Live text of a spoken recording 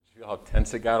how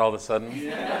tense it got all of a sudden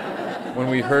when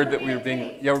we heard that we're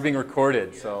being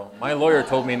recorded. So my lawyer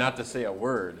told me not to say a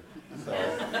word. So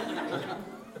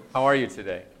how are you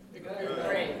today?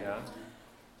 Great. Yeah.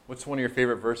 What's one of your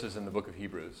favorite verses in the book of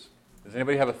Hebrews? Does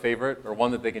anybody have a favorite, or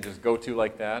one that they can just go to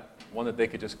like that? One that they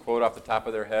could just quote off the top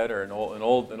of their head, or an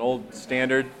old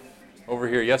standard? Over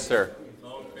here, yes, sir.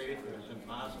 Without faith, it is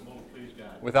impossible to please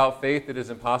God. Without faith, it is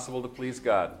impossible to please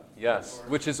God. Yes,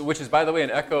 which is, by the way,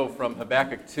 an echo from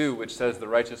Habakkuk 2, which says the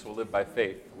righteous will live by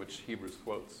faith, which Hebrews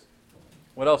quotes.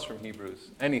 What else from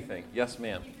Hebrews? Anything? Yes,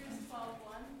 ma'am. Hebrews 12:1,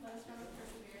 let us remember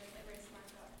perseverance that grace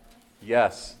marked out for us.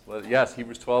 Yes, yes,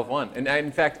 Hebrews 12:1. And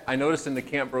in fact, I noticed in the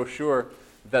camp brochure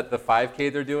that the 5K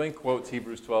they're doing quotes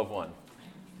Hebrews 12:1.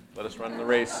 Let us run the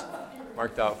race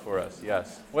marked out for us.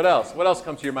 Yes. What else? What else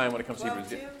comes to your mind when it comes to Hebrews?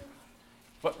 12:2.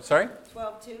 What? Sorry?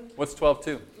 12:2. What's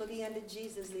 12:2? Looking unto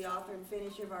Jesus, the author and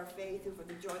finisher of our faith, who for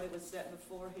the joy that was set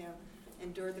before him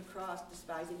endured the cross,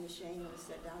 despising the shame, and was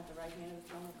set down at the right hand of the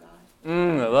throne of God.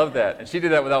 I love that. And she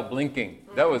did that without blinking.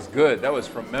 That was good. That was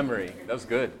from memory. That was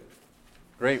good.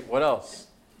 Great. What else?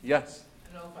 Yes.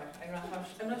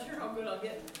 I'm not sure how good I'll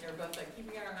get here, but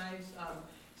keeping our eyes,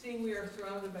 seeing we are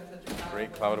surrounded by such a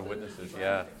Great cloud of witnesses,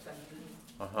 yeah.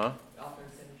 Uh-huh. The author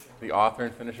and finisher. The author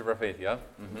and finisher of our faith, yeah.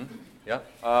 Mm-hmm. Yeah.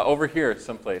 Over here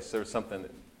someplace, there was something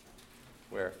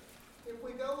where? If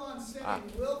we go on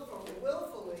sinning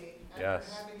willfully, after Yes.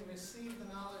 having received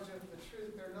the knowledge of the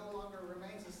truth, there no longer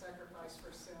remains a sacrifice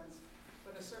for sins,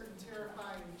 but a certain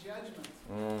terrifying judgment.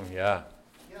 Yeah.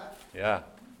 Yeah.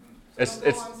 Yeah. So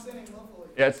don't go on sinning willfully.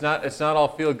 Yeah, it's not all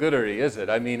feel-goodery, is it?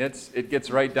 I mean, it gets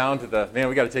right down to the, man,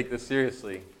 we got to take this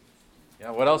seriously.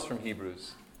 Yeah, what else from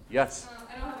Hebrews? Yes?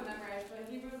 I don't have it memorized, but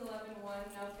Hebrews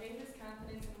 11:1, now faith is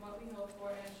confidence in what we hope for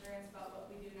and assurance about what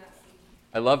we do not see.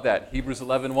 I love that. Hebrews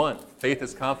 11:1. Faith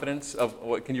is confidence of,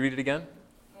 what? Can you read it again?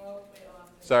 Oh, wait, hold on.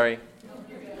 Sorry. No,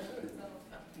 you're good.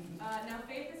 Now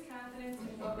faith is confidence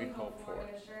in what we hope for and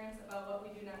assurance about what we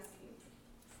do not see.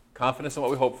 Confidence in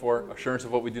what we hope for, assurance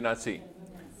of what we do not see.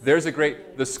 There's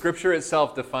the scripture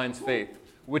itself defines faith,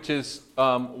 which is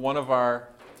one of our,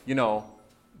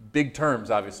 big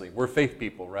terms, obviously. We're faith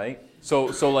people, right? So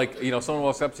like, someone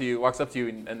walks up to you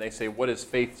and they say, what is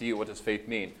faith to you? What does faith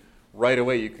mean? Right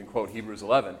away, you can quote Hebrews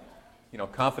 11.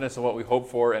 Confidence in what we hope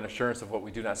for and assurance of what we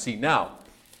do not see. Now,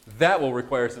 that will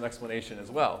require some explanation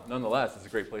as well. Nonetheless, it's a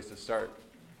great place to start.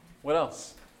 What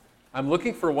else? I'm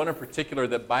looking for one in particular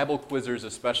that Bible quizzers,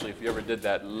 especially, if you ever did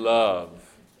that, love.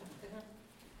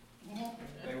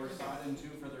 They were sought into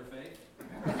for their faith.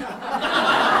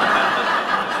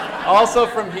 Also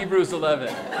from Hebrews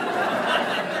 11.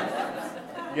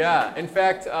 Yeah, in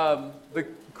fact, the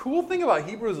cool thing about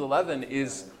Hebrews 11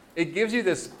 is it gives you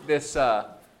this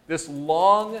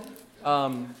long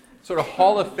sort of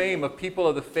hall of fame of people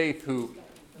of the faith who,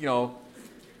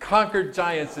 conquered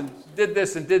giants and did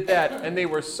this and did that, and they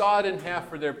were sawed in half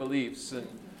for their beliefs. And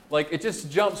it just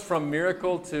jumps from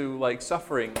miracle to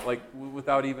suffering,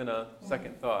 without even a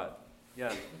second thought.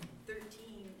 Yeah. 13,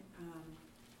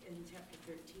 in chapter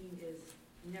 13 is,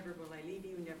 never will I leave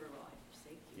you, never will I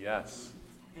forsake you. Yes.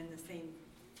 And the same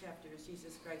chapter is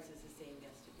Jesus Christ is the same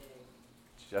yesterday.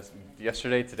 Just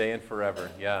yesterday, today, and forever.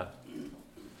 Yeah.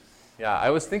 Yeah, I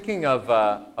was thinking of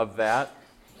that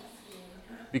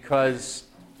because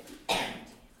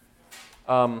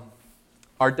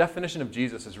our definition of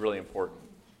Jesus is really important.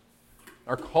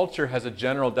 Our culture has a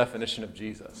general definition of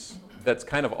Jesus that's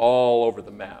kind of all over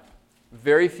the map.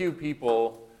 Very few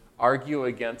people argue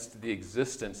against the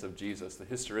existence of Jesus, the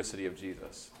historicity of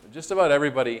Jesus. Just about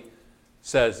everybody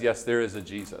says, yes, there is a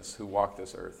Jesus who walked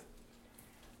this earth.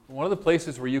 One of the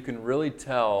places where you can really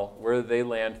tell where they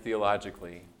land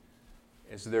theologically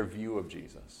is their view of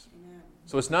Jesus. Amen.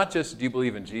 So it's not just, do you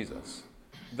believe in Jesus?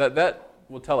 That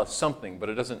will tell us something, but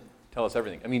it doesn't tell us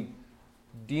everything. I mean,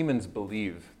 demons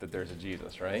believe that there's a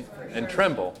Jesus, right? And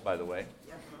tremble, by the way.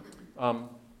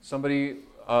 Somebody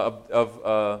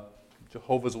of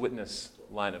Jehovah's Witness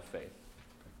line of faith.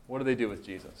 What do they do with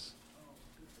Jesus?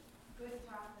 Good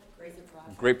prophet. Great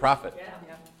prophet. Great prophet.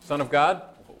 Yeah. Son of God?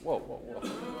 Whoa.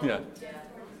 Yeah.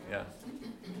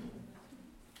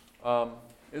 Yeah.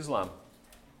 Islam.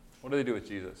 What do they do with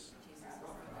Jesus?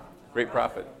 Great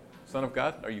prophet. Son of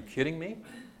God? Are you kidding me?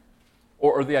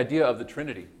 Or the idea of the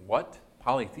Trinity. What?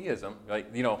 Polytheism.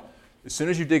 As soon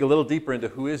as you dig a little deeper into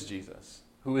who is Jesus,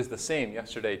 who is the same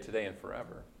yesterday, today, and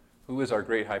forever, who is our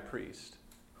great high priest,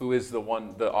 who is the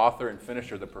author and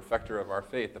finisher, the perfecter of our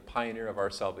faith, the pioneer of our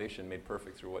salvation made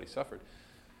perfect through what he suffered.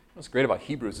 What's great about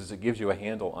Hebrews is it gives you a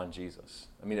handle on Jesus.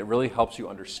 I mean, it really helps you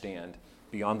understand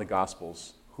beyond the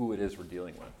Gospels who it is we're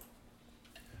dealing with.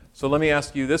 So let me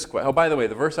ask you this question. Oh, by the way,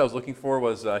 the verse I was looking for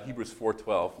was Hebrews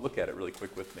 4:12. Look at it really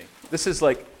quick with me. This is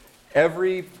like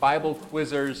every Bible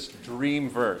quizzer's dream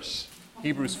verse,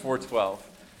 Hebrews 4:12.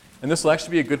 And this will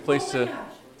actually be a good place to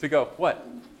go. What?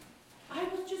 I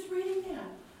was just reading that.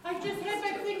 I just had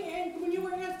my thing in when you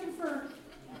were asking for.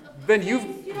 Then I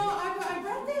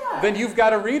read that. Then you've got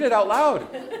to read it out loud.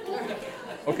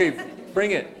 Okay,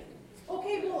 bring it.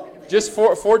 Okay, well. Just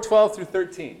 4:12 through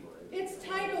 13. It's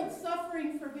titled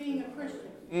 "Suffering for Being a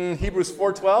Christian." Hebrews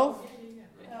 4:12.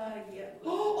 Yeah.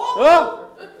 Oh!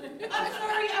 I'm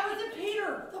sorry. I was in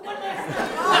Peter. The one last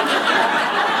time.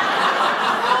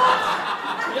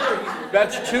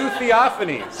 That's 2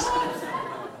 theophanies.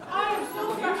 I am so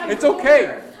sorry. It's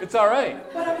okay. It's all right.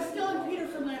 But I was still in Peter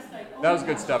from last night. Oh That was my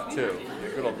good gosh. stuff too. Yeah,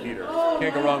 good old Peter. Oh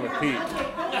Can't go my wrong with gosh. Pete.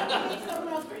 Okay,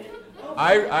 someone else read it.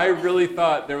 Okay. I really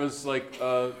thought there was like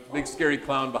a big scary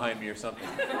clown behind me or something.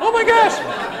 Oh my gosh!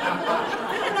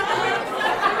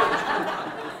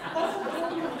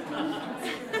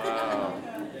 Wow.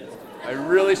 I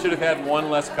really should have had one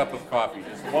less cup of coffee.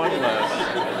 Just one less.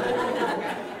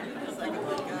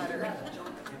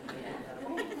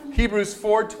 Hebrews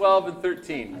 4:12 and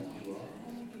 13.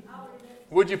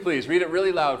 Would you please read it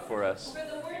really loud for us? For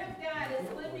the word of God is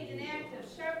living and active,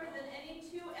 sharper than any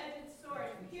two-edged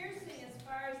sword, piercing as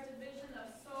far as division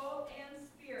of soul and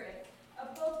spirit,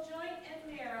 of both joint and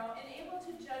marrow, and able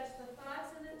to judge the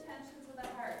thoughts and intentions of the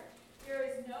heart. There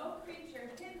is no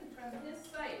creature hidden from his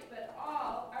sight, but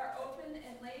all are open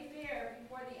and laid bare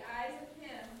before the eyes of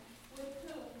him with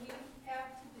whom we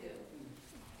have to do.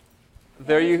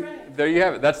 There you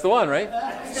have it. That's the one, right?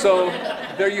 So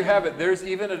there you have it. There's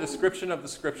even a description of the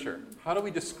Scripture. How do we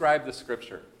describe the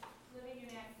Scripture? Living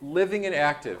and active. Living and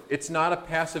active. It's not a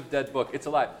passive, dead book. It's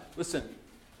alive. Listen,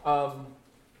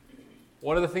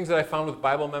 one of the things that I found with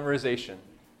Bible memorization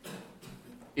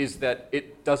is that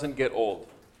it doesn't get old.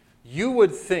 You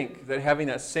would think that having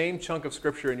that same chunk of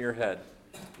Scripture in your head,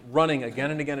 running again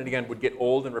and again and again, would get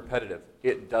old and repetitive.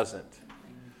 It doesn't.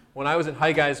 When I was in,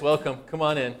 hi guys, welcome. Come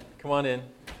on in. Come on in.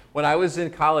 When I was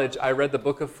in college, I read the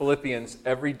book of Philippians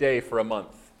every day for a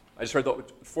month. I just read the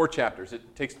 4 chapters.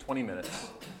 It takes 20 minutes,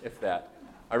 if that.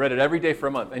 I read it every day for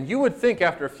a month. And you would think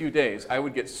after a few days, I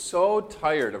would get so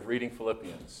tired of reading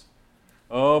Philippians.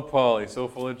 Oh, Paul, he's so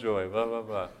full of joy, blah, blah,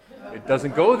 blah. It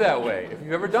doesn't go that way. If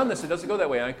you've ever done this, it doesn't go that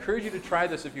way. I encourage you to try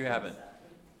this if you haven't.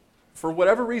 For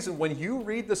whatever reason, when you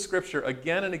read the Scripture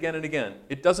again and again and again,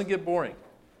 it doesn't get boring.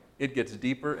 It gets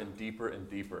deeper and deeper and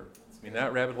deeper. I mean,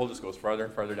 that rabbit hole just goes farther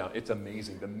and farther down. It's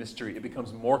amazing, the mystery. It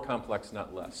becomes more complex,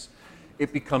 not less.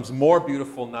 It becomes more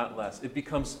beautiful, not less. It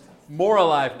becomes more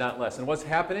alive, not less. And what's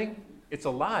happening? It's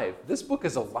alive. This book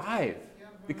is alive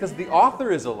because the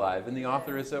author is alive and the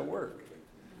author is at work.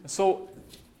 So,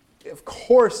 of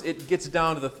course, it gets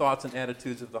down to the thoughts and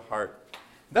attitudes of the heart.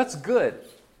 That's good.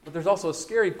 But there's also a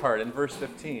scary part in verse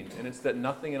 15, and it's that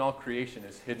nothing in all creation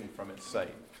is hidden from its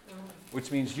sight, which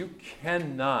means you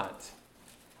cannot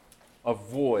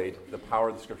avoid the power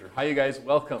of the Scripture. Hi, you guys.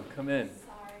 Welcome. Come in.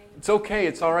 Sorry. It's okay.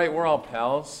 It's all right. We're all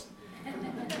pals.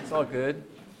 It's all good.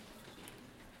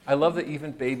 I love that even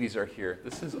babies are here.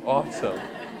 This is awesome.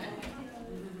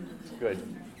 Good.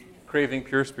 Craving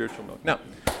pure spiritual milk. Now,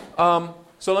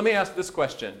 so let me ask this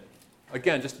question.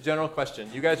 Again, just a general question.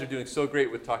 You guys are doing so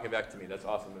great with talking back to me. That's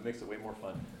awesome. It makes it way more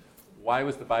fun. Why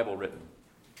was the Bible written?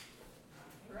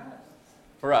 For us.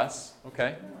 For us.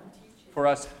 Okay. For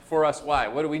us, why?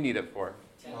 What do we need it for?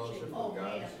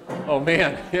 Oh,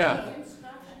 man. Yeah.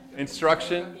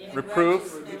 Instruction,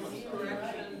 reproof,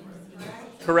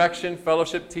 correction,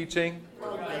 fellowship, teaching.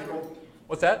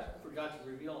 What's that? For God to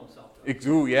reveal himself.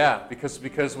 Ooh, yeah,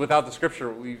 because without the Scripture,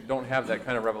 we don't have that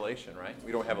kind of revelation, right?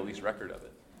 We don't have a least record of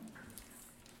it.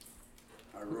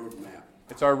 Our roadmap.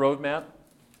 It's our roadmap.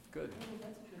 Good.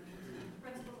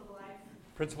 Principles of life.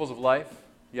 Principles of life.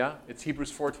 Yeah, it's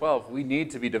Hebrews 4:12. We need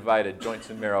to be divided, joints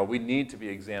and marrow. We need to be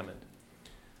examined.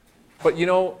 But you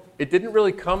know, it didn't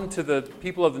really come to the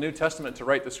people of the New Testament to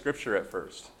write the Scripture at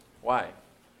first. Why?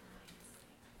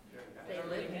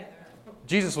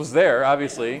 Jesus was there,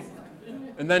 obviously.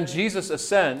 And then Jesus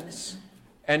ascends.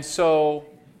 And so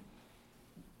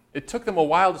it took them a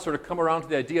while to sort of come around to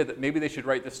the idea that maybe they should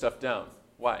write this stuff down.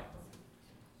 Why?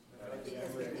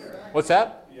 What's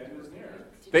that?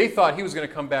 They thought he was going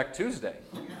to come back Tuesday.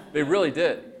 They really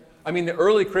did. I mean, the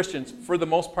early Christians, for the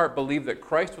most part, believed that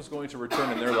Christ was going to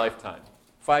return in their lifetime.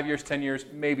 5 years, 10 years,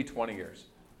 maybe 20 years.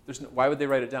 Why would they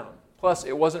write it down? Plus,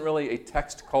 it wasn't really a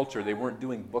text culture. They weren't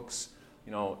doing books,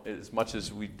 as much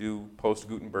as we do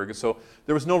post-Gutenberg. So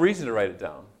there was no reason to write it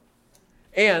down.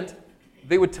 And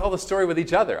they would tell the story with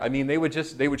each other. I mean, they would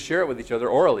share it with each other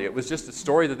orally. It was just a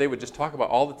story that they would just talk about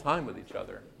all the time with each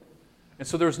other. And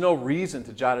so there was no reason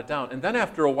to jot it down. And then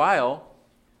after a while,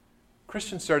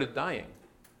 Christians started dying.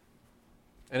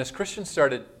 And as Christians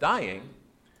started dying,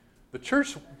 the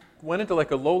church went into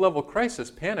like a low-level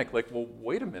crisis, panic, like, well,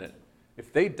 wait a minute.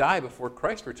 If they die before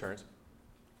Christ returns,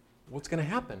 what's going to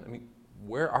happen? I mean,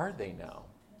 where are they now?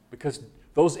 Because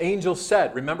those angels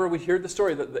said, remember we heard the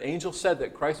story that the angels said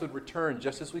that Christ would return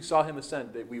just as we saw him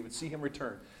ascend, that we would see him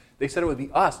return. They said it would be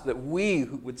us, that we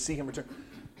would see him return.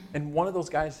 And one of those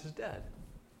guys is dead.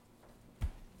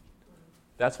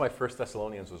 That's why 1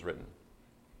 Thessalonians was written.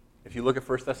 If you look at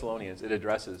 1 Thessalonians, it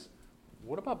addresses,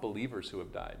 what about believers who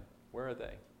have died? Where are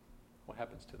they? What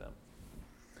happens to them?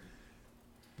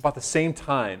 About the same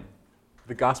time,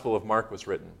 the Gospel of Mark was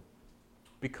written,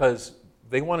 because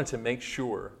they wanted to make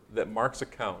sure that Mark's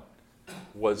account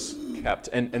was kept.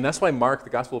 And that's why the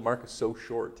Gospel of Mark is so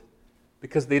short,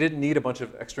 because they didn't need a bunch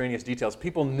of extraneous details.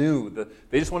 People knew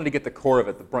they just wanted to get the core of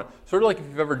it, the brunt. Sort of like if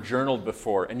you've ever journaled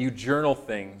before, and you journal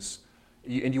things,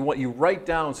 and you write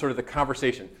down sort of the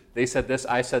conversation. They said this,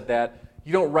 I said that.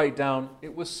 You don't write down,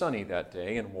 it was sunny that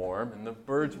day and warm, and the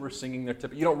birds were singing their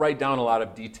tip. You don't write down a lot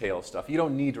of detail stuff. You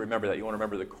don't need to remember that. You want to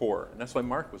remember the core. And that's why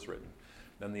Mark was written.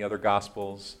 Then the other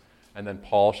Gospels, and then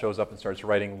Paul shows up and starts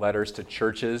writing letters to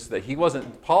churches that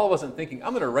Paul wasn't thinking,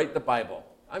 I'm going to write the Bible.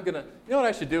 You know what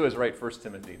I should do is write 1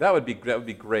 Timothy. That would be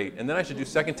great. And then I should do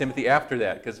 2 Timothy after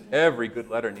that, because every good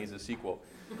letter needs a sequel.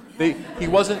 He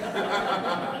wasn't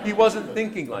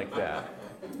thinking like that.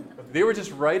 They were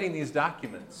just writing these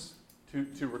documents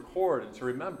to record and to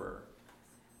remember.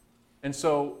 And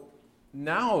so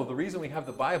now the reason we have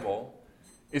the Bible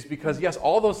is because, yes,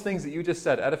 all those things that you just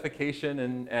said, edification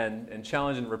and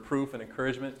challenge and reproof and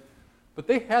encouragement, but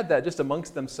they had that just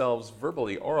amongst themselves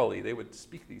verbally, orally. They would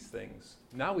speak these things.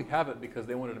 Now we have it because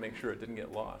they wanted to make sure it didn't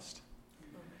get lost.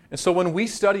 And so when we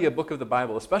study a book of the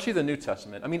Bible, especially the New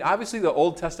Testament, I mean, obviously the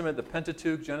Old Testament, the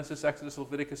Pentateuch, Genesis, Exodus,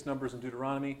 Leviticus, Numbers, and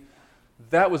Deuteronomy,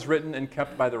 that was written and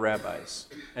kept by the rabbis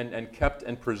and kept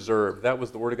and preserved. That was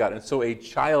the Word of God. And so a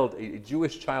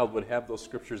Jewish child would have those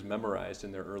scriptures memorized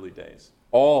in their early days.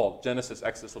 All Genesis,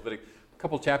 Exodus, Leviticus, a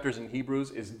couple chapters in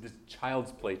Hebrews is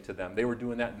child's play to them. They were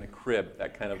doing that in the crib,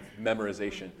 that kind of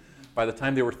memorization. By the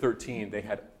time they were 13, they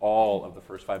had all of the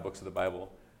first 5 books of the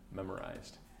Bible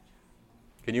memorized.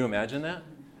 Can you imagine that?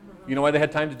 You know why they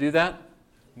had time to do that?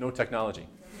 No technology.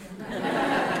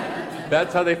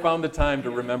 That's how they found the time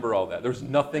to remember all that. There's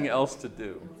nothing else to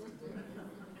do.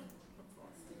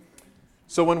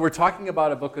 So when we're talking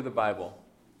about a book of the Bible,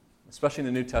 especially in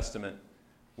the New Testament,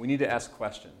 we need to ask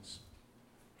questions.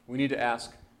 We need to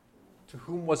ask, to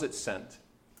whom was it sent?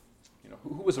 You know,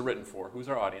 who was it written for? Who's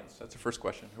our audience? That's the first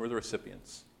question. Who are the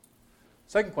recipients?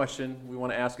 Second question we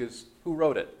want to ask is, who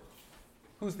wrote it?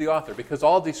 Who's the author? Because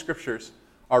all these scriptures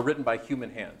are written by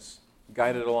human hands,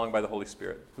 guided along by the Holy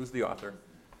Spirit. Who's the author?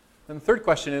 And the third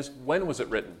question is, when was it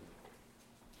written?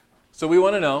 So we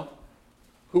want to know,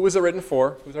 who was it written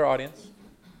for? Who's our audience?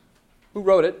 Who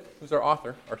wrote it? Who's our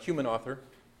author, our human author?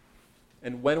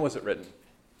 And when was it written?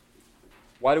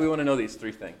 Why do we want to know these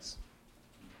 3 things?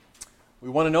 We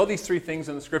want to know these 3 things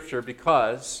in the Scripture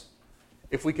because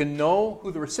if we can know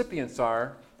who the recipients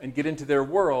are and get into their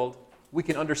world, we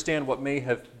can understand what may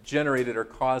have generated or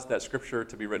caused that Scripture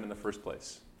to be written in the first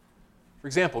place. For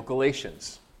example,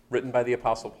 Galatians, written by the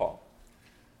Apostle Paul.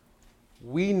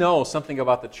 We know something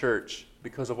about the church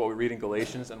because of what we read in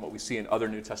Galatians and what we see in other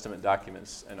New Testament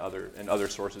documents and other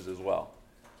sources as well.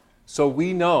 So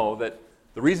we know that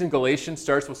the reason Galatians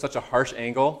starts with such a harsh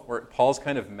angle, where Paul's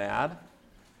kind of mad,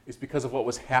 is because of what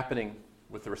was happening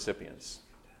with the recipients.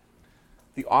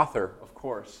 The author, of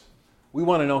course, we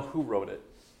want to know who wrote it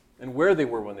and where they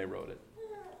were when they wrote it.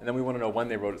 And then we want to know when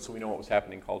they wrote it so we know what was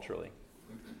happening culturally.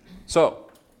 So,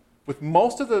 with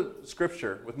most of the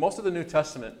Scripture, with most of the New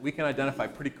Testament, we can identify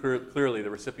pretty clearly the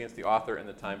recipients, the author, and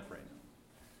the time frame.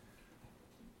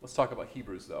 Let's talk about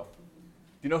Hebrews, though.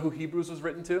 Do you know who Hebrews was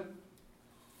written to?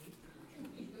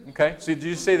 Okay, so did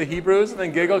you say the Hebrews and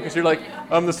then giggle because you're like,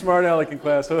 I'm the smart aleck in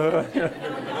class.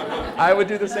 I would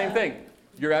do the same thing.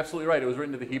 You're absolutely right. It was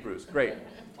written to the Hebrews. Great.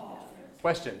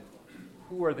 Question,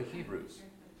 who are the Hebrews?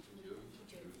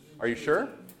 Are you sure?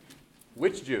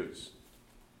 Which Jews?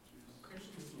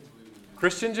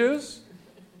 Christian Jews?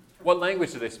 What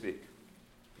language do they speak?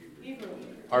 Hebrew.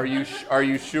 Are you sure? Are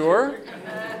you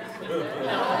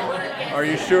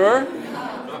sure?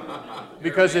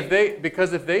 Because if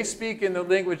they speak in the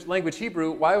language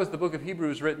Hebrew, why was the book of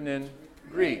Hebrews written in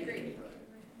Greek?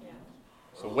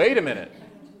 So wait a minute.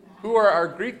 Who are our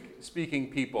Greek-speaking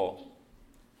people?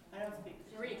 I don't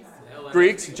speak Greek.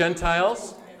 Greeks,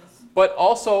 Gentiles, but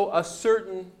also a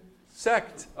certain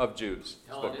sect of Jews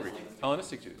spoke Greek.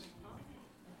 Hellenistic Jews.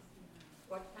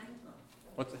 What kind?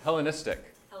 What's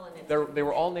Hellenistic? Hellenistic. They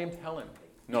were all named Helen.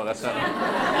 No, that's not.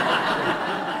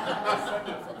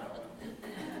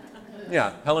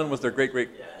 Yeah, Helen was their great.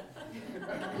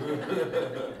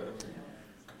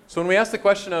 So when we ask the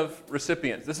question of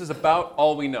recipients, this is about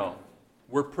all we know.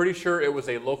 We're pretty sure it was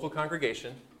a local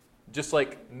congregation, just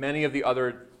like many of the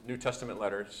other New Testament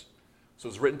letters. So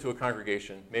it was written to a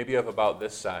congregation, maybe of about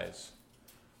this size,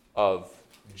 of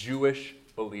Jewish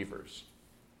believers.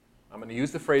 I'm going to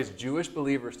use the phrase Jewish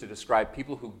believers to describe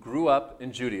people who grew up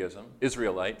in Judaism,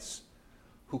 Israelites,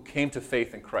 who came to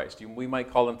faith in Christ. We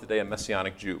might call them today a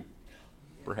Messianic Jew,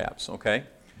 perhaps, okay?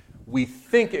 We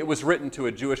think it was written to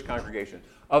a Jewish congregation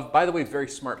of, by the way, very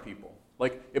smart people.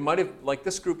 Like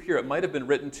this group here, it might have been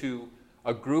written to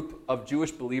a group of Jewish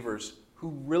believers who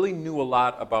really knew a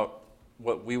lot about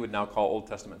what we would now call Old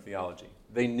Testament theology.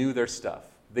 They knew their stuff.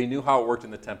 They knew how it worked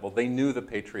in the temple. They knew the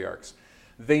patriarchs.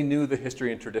 They knew the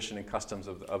history and tradition and customs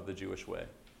of the Jewish way. I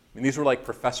mean, these were like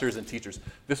professors and teachers.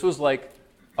 This was like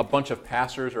a bunch of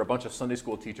pastors or a bunch of Sunday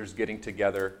school teachers getting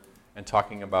together and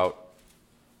talking about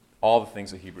all the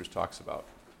things that Hebrews talks about.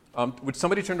 Would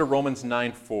somebody turn to Romans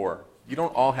 9:4? You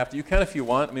don't all have to. You can if you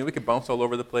want. I mean, we could bounce all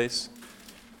over the place.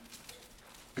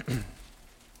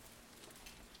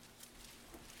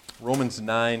 Romans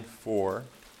 9:4.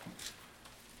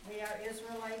 We are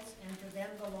Israelites, and to them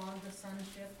belong the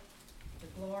sonship, the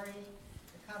glory,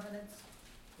 the covenants,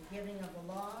 the giving of the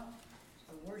law,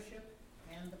 the worship,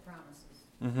 and the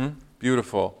promises.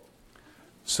 Beautiful.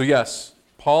 So yes,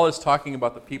 Paul is talking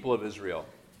about the people of Israel,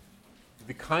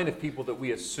 the kind of people that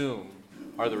we assume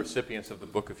are the recipients of the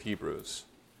book of Hebrews.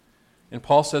 And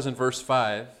Paul says in verse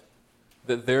 5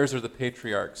 that theirs are the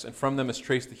patriarchs, and from them is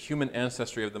traced the human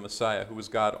ancestry of the Messiah, who is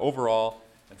God over all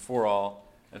and for all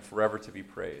and forever to be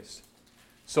praised.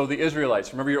 So the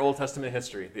Israelites, remember your Old Testament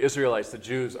history. The Israelites, the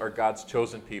Jews, are God's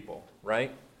chosen people,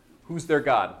 right? Who's their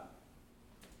God?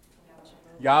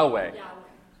 Yahweh.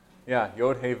 Yeah,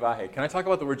 Yod He Vah He. Can I talk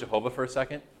about the word Jehovah for a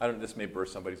second? This may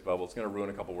burst somebody's bubble. It's going to ruin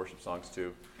a couple worship songs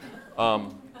too.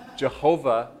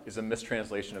 Jehovah is a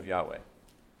mistranslation of Yahweh.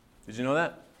 Did you know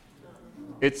that?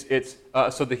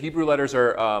 So the Hebrew letters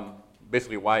are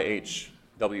basically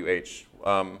YHWH.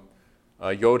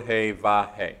 Yod He Vah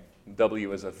He.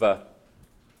 W is a V.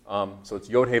 So it's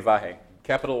Yod He Vah He.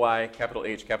 Capital Y, capital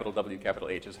H, capital W, capital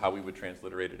H is how we would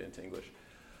transliterate it into English.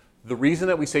 The reason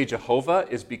that we say Jehovah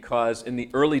is because in the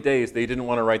early days, they didn't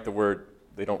want to write the word,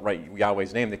 they don't write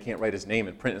Yahweh's name, they can't write his name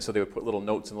in print, and so they would put little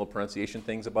notes and little pronunciation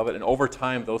things above it. And over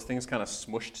time, those things kind of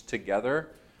smushed together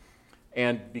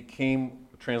and became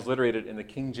transliterated in the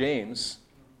King James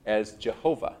as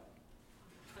Jehovah.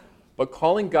 But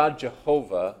calling God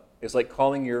Jehovah is like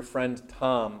calling your friend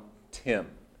Tom Tim.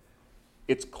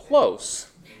 It's close,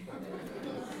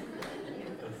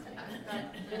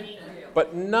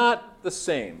 but not the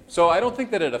same. So I don't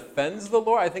think that it offends the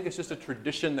Lord. I think it's just a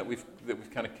tradition that we've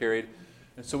kind of carried.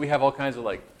 And so we have all kinds of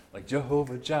like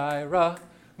Jehovah Jireh,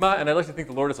 and I like to think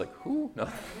the Lord is like, who? No.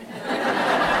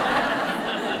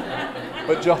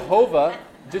 But Jehovah,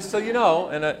 just so you know,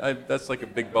 and that's like a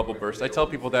big bubble burst. I tell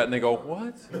people that and they go,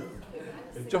 what?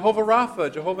 Jehovah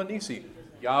Rapha, Jehovah Nisi.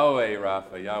 Yahweh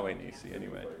Rapha, Yahweh Nisi,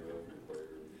 anyway.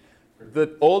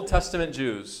 The Old Testament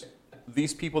Jews,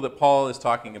 these people that Paul is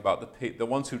talking about, the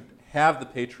ones who have the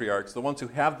patriarchs, the ones who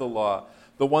have the law,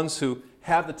 the ones who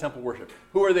have the temple worship,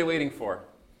 who are they waiting for?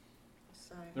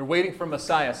 Messiah. They're waiting for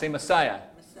Messiah. Say Messiah.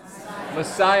 Messiah.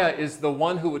 Messiah is the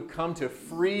one who would come to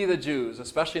free the Jews,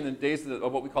 especially in the days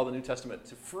of what we call the New Testament,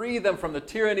 to free them from the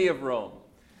tyranny of Rome.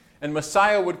 And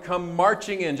Messiah would come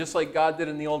marching in, just like God did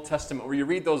in the Old Testament, where you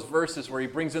read those verses where he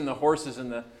brings in the horses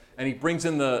and he brings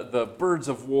in the birds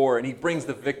of war, and he brings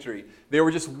the victory. They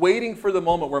were just waiting for the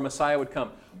moment where Messiah would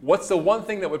come. What's the one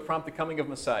thing that would prompt the coming of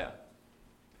Messiah?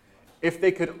 If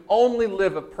they could only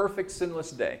live a perfect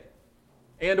sinless day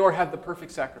and or have the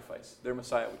perfect sacrifice, their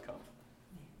Messiah would come.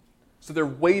 So they're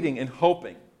waiting and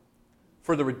hoping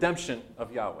for the redemption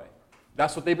of Yahweh.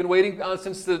 That's what they've been waiting on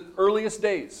since the earliest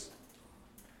days.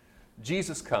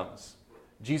 Jesus comes.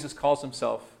 Jesus calls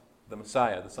himself the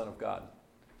Messiah, the Son of God.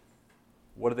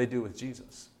 What do they do with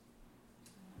Jesus?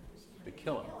 They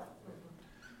kill him.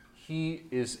 He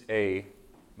is a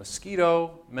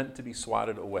mosquito meant to be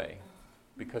swatted away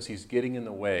because he's getting in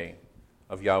the way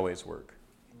of Yahweh's work.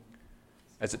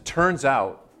 As it turns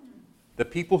out, the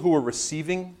people who were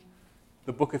receiving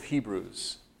the book of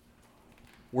Hebrews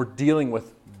were dealing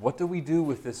with, what do we do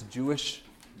with this Jewish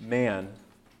man,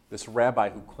 this rabbi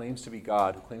who claims to be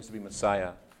God, who claims to be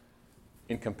Messiah,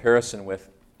 in comparison with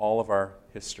all of our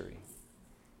history.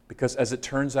 Because as it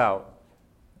turns out,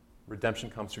 redemption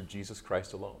comes through Jesus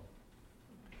Christ alone.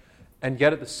 And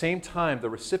yet at the same time, the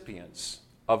recipients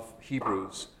of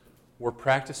Hebrews were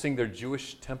practicing their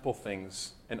Jewish temple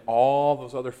things and all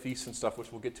those other feasts and stuff,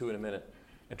 which we'll get to in a minute,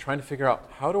 and trying to figure out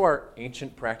how do our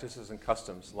ancient practices and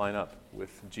customs line up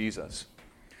with Jesus.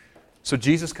 So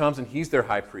Jesus comes and he's their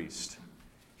high priest.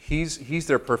 He's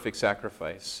their perfect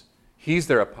sacrifice. He's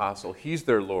their apostle. He's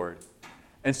their Lord.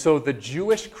 And so the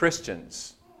Jewish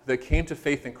Christians that came to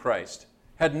faith in Christ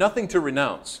had nothing to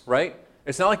renounce, right?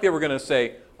 It's not like they were going to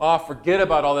say, oh, forget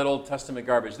about all that Old Testament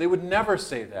garbage. They would never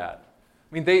say that.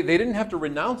 I mean, they didn't have to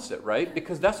renounce it, right?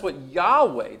 Because that's what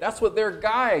Yahweh, that's what their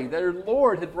guy, their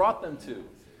Lord had brought them to.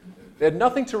 They had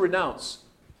nothing to renounce,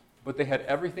 but they had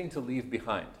everything to leave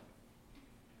behind.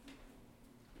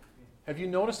 Have you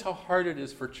noticed how hard it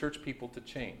is for church people to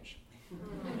change?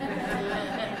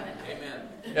 Amen.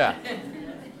 Yeah.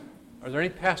 Are there any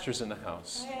pastors in the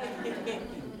house?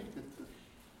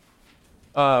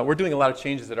 We're doing a lot of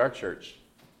changes at our church.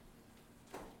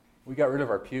 We got rid of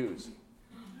our pews.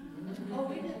 Oh,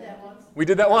 we did that once. We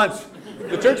did that once.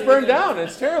 The church burned down.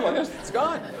 It's terrible. It's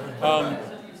gone.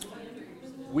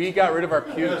 We got rid of our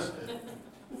pews.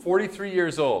 43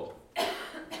 years old.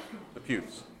 The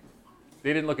pews.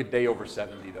 They didn't look a day over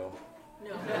 70, though.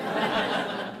 No.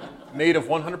 Made of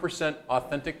 100%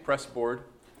 authentic pressboard.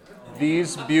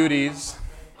 These beauties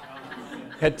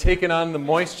had taken on the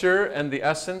moisture and the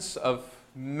essence of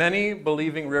many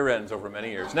believing rear ends over many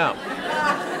years. Now,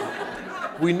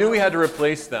 we knew we had to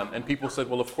replace them, and people said,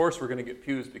 well, of course we're going to get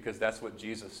pews because that's what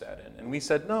Jesus sat in. And we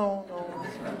said, no.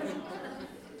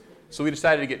 So we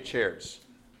decided to get chairs.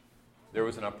 There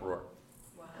was an uproar.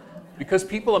 Because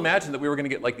people imagined that we were going to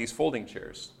get like these folding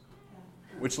chairs,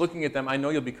 which looking at them, I know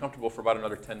you'll be comfortable for about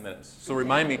another 10 minutes. So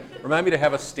remind me to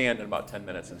have us stand in about 10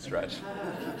 minutes and stretch.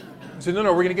 So no,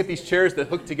 we're going to get these chairs that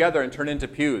hook together and turn into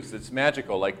pews. It's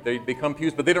magical. Like they become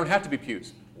pews, but they don't have to be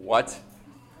pews. What?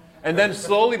 And then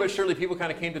slowly but surely people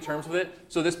kind of came to terms with it.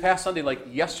 So this past Sunday, like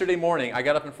yesterday morning, I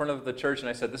got up in front of the church and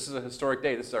I said, this is a historic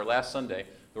day. This is our last Sunday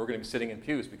that we're going to be sitting in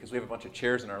pews because we have a bunch of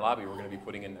chairs in our lobby we're going to be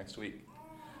putting in next week.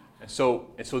 And so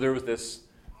there was this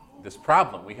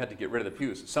problem. We had to get rid of the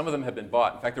pews. Some of them had been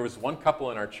bought. In fact, there was one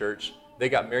couple in our church. They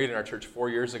got married in our church 4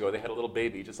 years ago. They had a little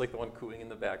baby, just like the one cooing in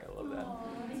the back. I love that.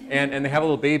 And they have a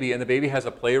little baby, and the baby has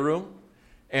a playroom.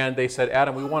 And they said,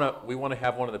 Adam, we want to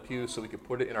have one of the pews so we could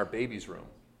put it in our baby's room.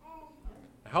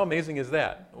 How amazing is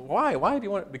that? Why? Why do you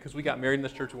want it? Because we got married in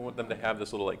this church. We want them to have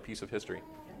this little like piece of history.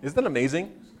 Isn't that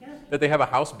amazing? That they have a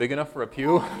house big enough for a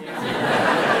pew? Like,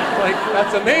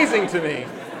 that's amazing to me.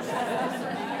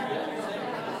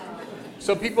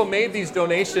 So people made these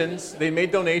donations. They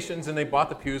made donations and they bought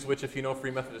the pews, which if you know Free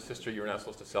Methodist history, you're not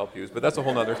supposed to sell pews, but that's a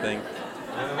whole other thing.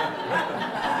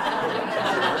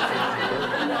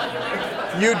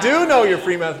 You do know your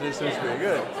Free Methodist history,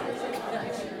 good.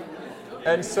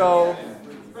 And so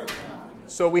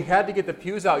we had to get the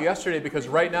pews out yesterday because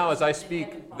right now as I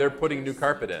speak, they're putting new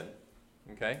carpet in,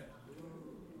 okay?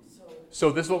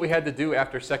 So this is what we had to do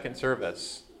after second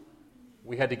service.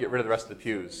 We had to get rid of the rest of the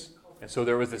pews. And so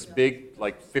there was this big,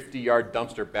 like 50-yard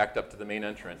dumpster backed up to the main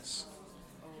entrance.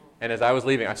 And as I was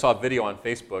leaving, I saw a video on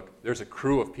Facebook. There's a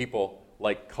crew of people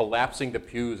like collapsing the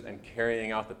pews and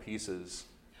carrying out the pieces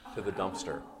to the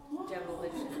dumpster.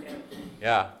 Demolition day.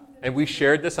 Yeah. And we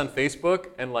shared this on Facebook,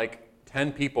 and like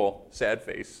 10 people, sad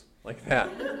face, like that.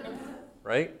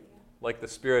 Right? Like the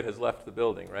spirit has left the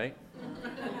building, right?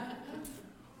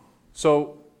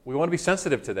 So we want to be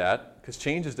sensitive to that because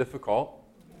change is difficult.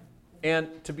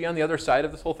 And to be on the other side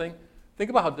of this whole thing,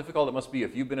 think about how difficult it must be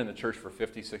if you've been in the church for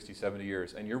 50, 60, 70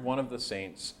 years and you're one of the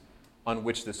saints on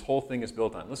which this whole thing is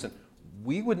built on. Listen,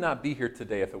 we would not be here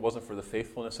today if it wasn't for the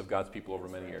faithfulness of God's people over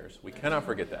many years. We cannot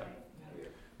forget that.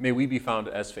 May we be found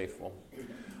as faithful.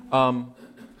 And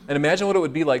imagine what it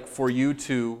would be like for you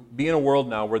to be in a world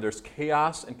now where there's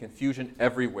chaos and confusion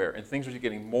everywhere and things are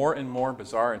getting more and more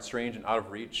bizarre and strange and out of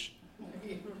reach.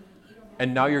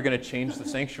 And now you're going to change the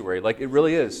sanctuary. Like, it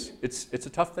really is. It's a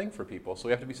tough thing for people, so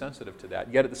we have to be sensitive to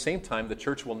that. Yet at the same time, the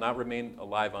church will not remain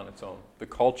alive on its own. The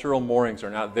cultural moorings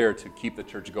are not there to keep the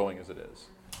church going as it is.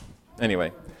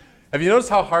 Anyway, have you noticed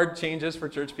how hard change is for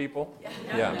church people?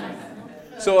 Yeah.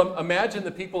 So imagine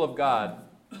the people of God,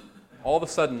 all of a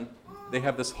sudden, they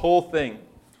have this whole thing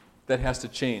that has to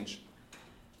change.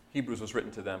 Hebrews was written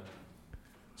to them.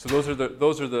 So those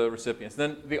are the recipients.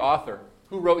 Then the author.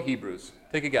 Who wrote Hebrews?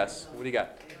 Take a guess. What do you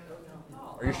got?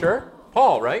 Are you sure?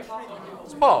 Paul, right?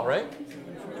 It's Paul, right?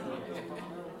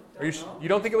 Are you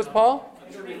don't think it was Paul?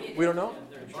 We don't know?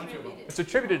 It's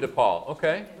attributed to Paul.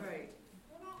 Okay.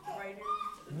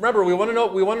 Remember, we want to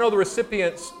know the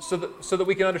recipients so that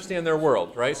we can understand their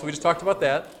world, right? So we just talked about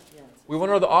that. We want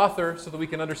to know the author so that we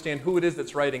can understand who it is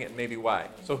that's writing it and maybe why.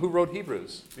 So who wrote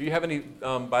Hebrews? Do you have any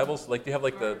Bibles? Like, do you have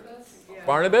like the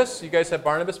Barnabas? You guys have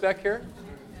Barnabas back here?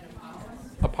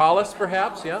 Apollos,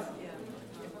 perhaps, yeah?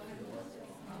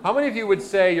 How many of you would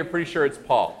say you're pretty sure it's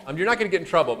Paul? You're not going to get in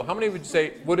trouble, but how many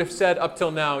would have said up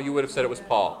till now you would have said it was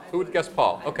Paul? Who would guess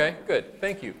Paul? Okay, good.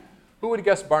 Thank you. Who would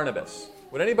guess Barnabas?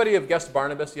 Would anybody have guessed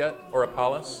Barnabas yet? Or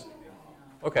Apollos?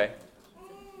 Okay.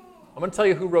 I'm going to tell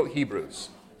you who wrote Hebrews.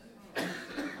 I'm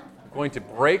going to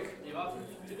break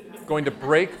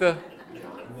the...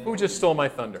 Who just stole my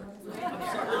thunder?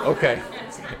 Okay.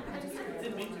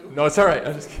 No, it's all right.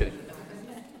 I'm just kidding.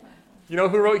 You know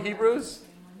who wrote Hebrews?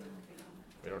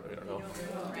 We don't know.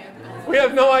 We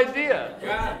have no idea.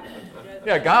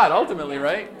 Yeah, God, ultimately,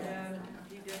 right?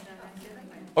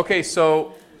 Okay,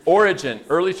 so Origen,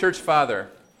 early church father,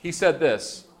 he said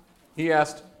this. He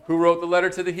asked, who wrote the letter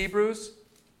to the Hebrews?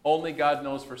 Only God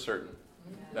knows for certain.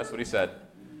 That's what he said.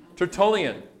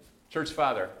 Tertullian, church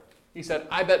father, he said,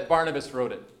 I bet Barnabas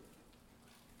wrote it.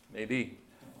 Maybe.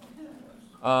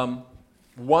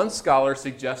 One scholar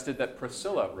suggested that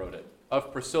Priscilla wrote it,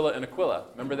 of Priscilla and Aquila.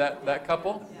 Remember that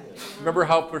couple? Remember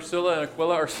how Priscilla and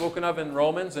Aquila are spoken of in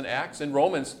Romans and Acts? In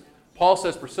Romans, Paul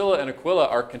says Priscilla and Aquila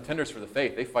are contenders for the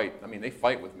faith. They fight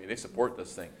with me. They support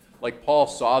this thing. Like Paul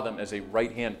saw them as a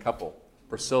right-hand couple,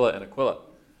 Priscilla and Aquila.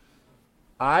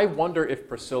 I wonder if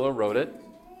Priscilla wrote it,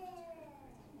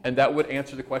 and that would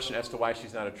answer the question as to why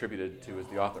she's not attributed to as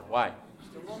the author. Why?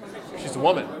 She's a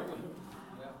woman.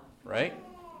 Right?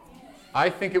 I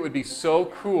think it would be so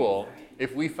cool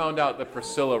if we found out that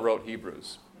Priscilla wrote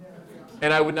Hebrews.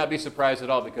 And I would not be surprised at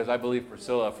all because I believe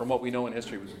Priscilla, from what we know in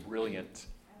history, was brilliant.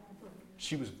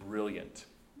 She was brilliant.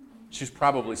 She's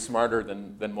probably smarter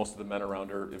than most of the men around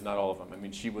her, if not all of them. I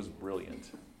mean, she was brilliant.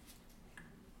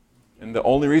 And the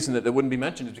only reason that wouldn't be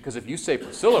mentioned is because if you say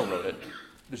Priscilla wrote it,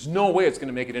 there's no way it's going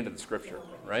to make it into the scripture,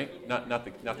 right? Not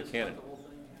the canon.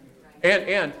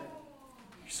 And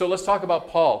so let's talk about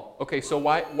Paul. Okay, so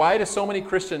why do so many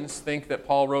Christians think that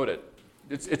Paul wrote it?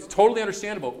 It's totally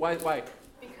understandable. Why?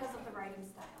 Because of the writing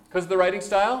style. Because of the writing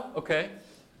style? Okay.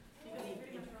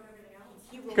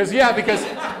 Because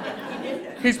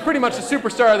he's pretty much the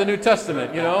superstar of the New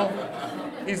Testament, you know?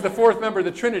 He's the fourth member of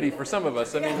the Trinity for some of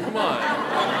us. I mean, come on.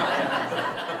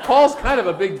 Paul's kind of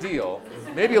a big deal.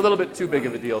 Maybe a little bit too big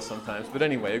of a deal sometimes. But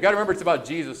anyway, you've got to remember it's about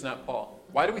Jesus, not Paul.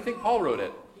 Why do we think Paul wrote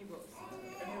it?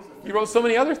 He wrote so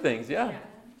many other things, yeah.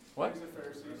 What?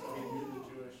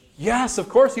 Yes, of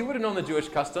course, he would have known the Jewish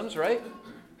customs, right?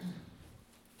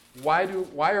 Why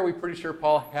are we pretty sure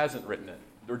Paul hasn't written it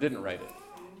or didn't write it?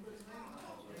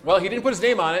 Well, he didn't put his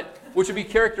name on it, which would be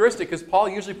characteristic because Paul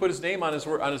usually put his name on his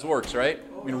works, right?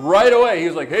 I mean, right away he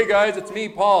was like, "Hey guys, it's me,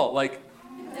 Paul." Like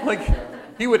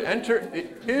he would enter.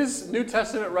 His New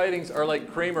Testament writings are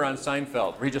like Kramer on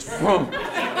Seinfeld, where he just, boom,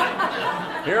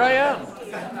 here I am.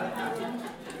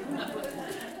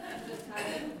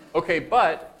 Okay,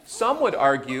 but some would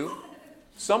argue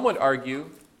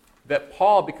that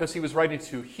Paul, because he was writing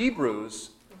to Hebrews,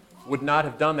 would not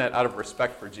have done that out of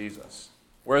respect for Jesus.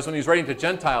 Whereas when he's writing to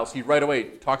Gentiles, he right away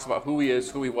talks about who he is,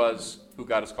 who he was, who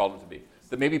God has called him to be.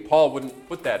 That maybe Paul wouldn't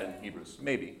put that in Hebrews.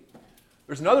 Maybe.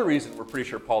 There's another reason we're pretty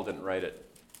sure Paul didn't write it.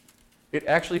 It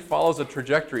actually follows a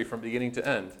trajectory from beginning to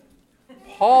end.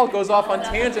 Paul goes off on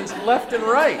tangents left and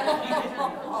right.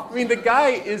 I mean, the guy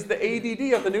is the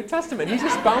ADD of the New Testament. He's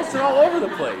just bouncing all over the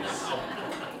place.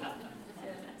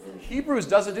 Hebrews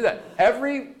doesn't do that.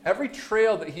 Every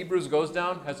trail that Hebrews goes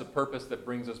down has a purpose that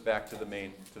brings us back to the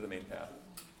main path.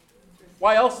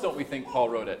 Why else don't we think Paul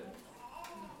wrote it?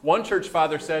 One church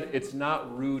father said it's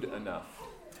not rude enough.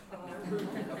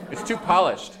 It's too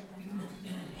polished.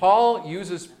 Paul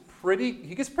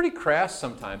he gets pretty crass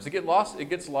sometimes. It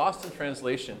gets lost in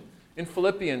translation. In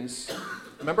Philippians,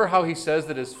 remember how he says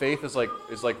that his faith is like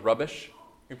rubbish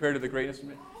compared to the greatness of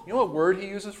man? You know what word he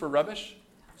uses for rubbish?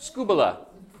 Scubala.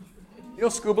 You know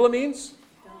what scubala means?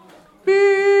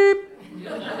 Beep.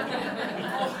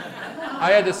 I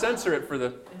had to censor it for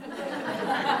the...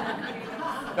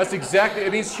 That's exactly...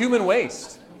 It means human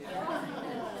waste.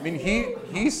 I mean,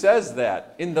 he says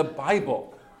that in the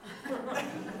Bible.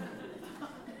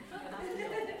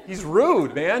 He's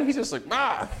rude, man. He's just like,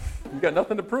 you got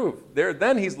nothing to prove.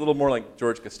 Then he's a little more like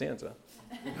George Costanza.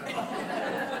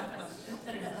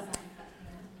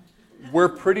 We're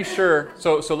pretty sure,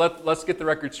 so let's get the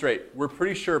record straight. We're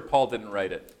pretty sure Paul didn't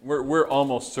write it. We're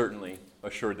almost certainly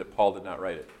assured that Paul did not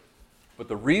write it. But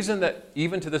the reason that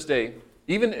even to this day,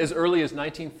 even as early as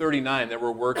 1939, there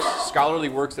were scholarly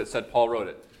works that said Paul wrote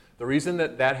it. The reason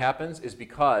that that happens is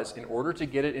because in order to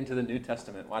get it into the New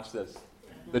Testament, watch this,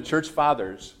 the church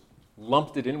fathers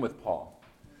lumped it in with Paul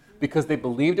because they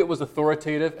believed it was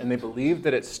authoritative and they believed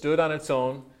that it stood on its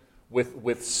own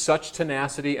with such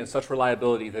tenacity and such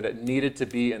reliability that it needed to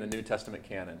be in the New Testament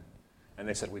canon. And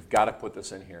they said, we've got to put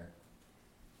this in here.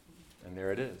 And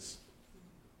there it is.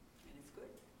 And it's good.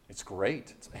 It's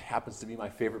great. It happens to be my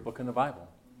favorite book in the Bible.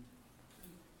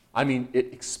 I mean,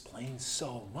 it explains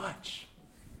so much.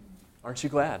 Aren't you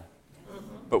glad?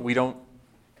 But we don't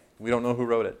know who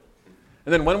wrote it.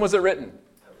 And then when was it written?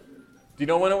 Do you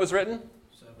know when it was written?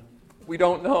 We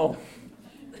don't know.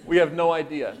 We have no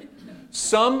idea.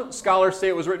 Some scholars say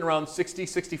it was written around 60,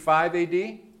 65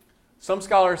 AD. Some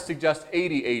scholars suggest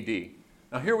 80 AD.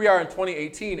 Now here we are in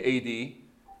 2018 AD,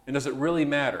 and does it really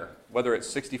matter whether it's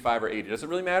 65 or 80? Does it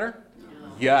really matter?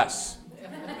 No. Yes.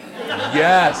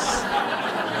 Yes.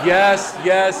 Yes,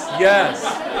 yes,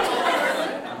 yes.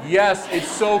 Yes, it's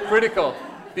so critical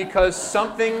because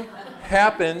something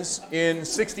happens in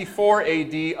 64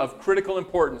 AD of critical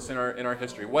importance in our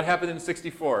history. What happened in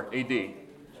 64 AD?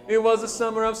 It was the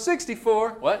summer of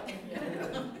 64. What?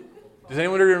 Does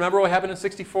anyone remember what happened in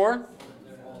 64?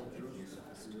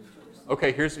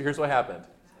 Okay, here's what happened.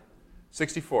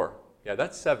 64. Yeah,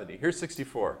 that's 70. Here's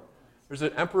 64. There's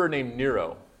an emperor named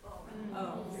Nero.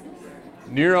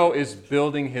 Nero is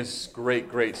building his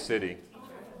great city.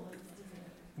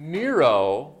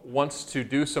 Nero wants to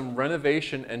do some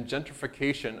renovation and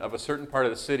gentrification of a certain part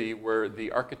of the city where the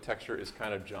architecture is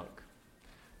kind of junk.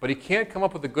 But he can't come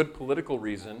up with a good political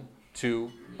reason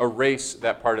to erase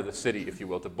that part of the city, if you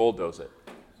will, to bulldoze it.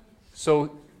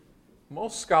 So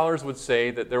most scholars would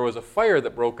say that there was a fire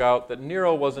that broke out that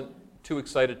Nero wasn't too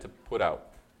excited to put out.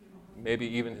 Maybe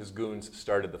even his goons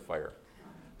started the fire,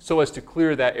 so as to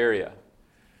clear that area.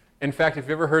 In fact, if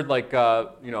you ever heard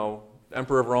the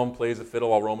Emperor of Rome plays the fiddle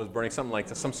while Rome is burning,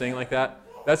 some saying like that,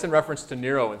 that's in reference to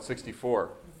Nero in 64.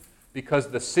 Because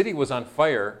the city was on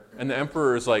fire, and the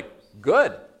emperor is like,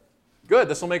 good,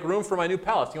 this will make room for my new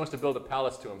palace. He wants to build a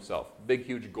palace to himself, big,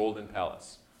 huge golden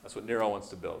palace. That's what Nero wants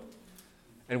to build.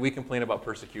 And we complain about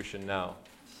persecution now.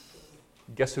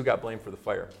 Guess who got blamed for the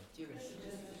fire?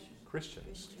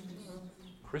 Christians.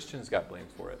 Christians got blamed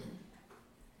for it.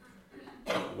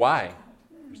 Why?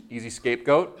 There's easy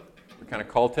scapegoat. They're kind of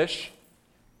cultish.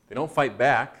 They don't fight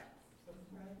back.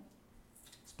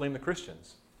 Let's blame the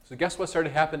Christians. So guess what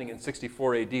started happening in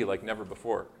 64 AD like never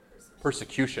before?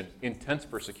 Persecution, intense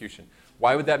persecution.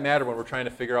 Why would that matter when we're trying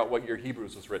to figure out what year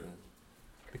Hebrews was written?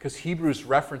 Because Hebrews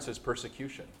references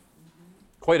persecution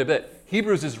quite a bit.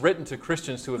 Hebrews is written to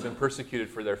Christians who have been persecuted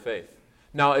for their faith.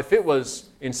 Now, if it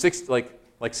was in 65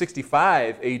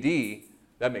 AD,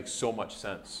 that makes so much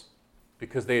sense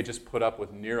because they had just put up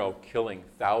with Nero killing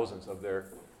thousands of their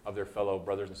fellow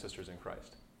brothers and sisters in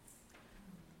Christ.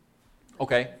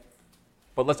 Okay,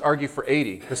 but let's argue for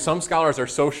 80 because some scholars are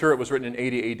so sure it was written in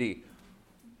 80 AD.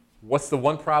 What's the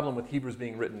one problem with Hebrews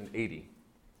being written in 80?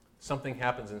 Something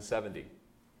happens in 70. Do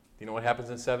you know what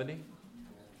happens in 70?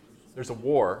 There's a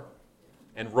war,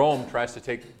 and Rome tries to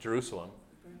take Jerusalem.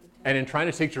 And in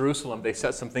trying to take Jerusalem, they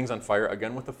set some things on fire,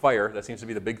 again with the fire. That seems to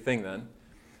be the big thing then.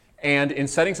 And in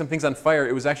setting some things on fire,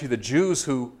 it was actually the Jews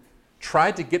who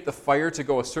tried to get the fire to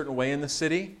go a certain way in the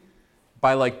city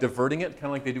by diverting it, kind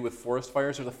of like they do with forest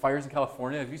fires or the fires in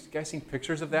California. Have you guys seen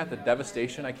pictures of that? The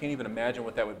devastation? I can't even imagine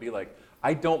what that would be like.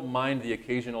 I don't mind the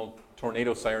occasional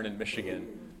tornado siren in Michigan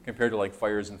compared to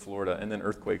fires in Florida and then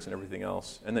earthquakes and everything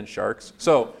else and then sharks.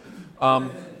 So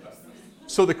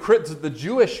the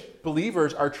Jewish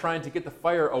believers are trying to get the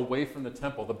fire away from the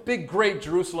temple, the big, great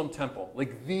Jerusalem temple,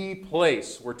 the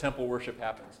place where temple worship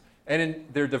happens. And in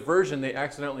their diversion, they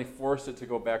accidentally forced it to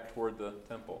go back toward the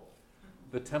temple.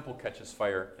 The temple catches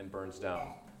fire and burns down,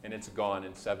 and it's gone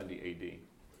in 70 AD,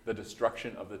 the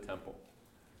destruction of the temple.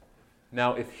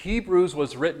 Now, if Hebrews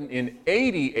was written in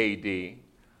 80 AD,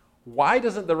 why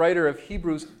doesn't the writer of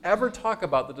Hebrews ever talk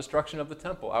about the destruction of the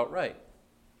temple outright?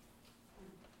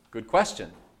 Good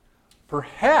question.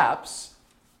 Perhaps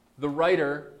the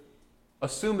writer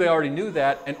assumed they already knew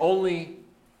that and only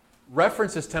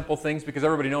references temple things because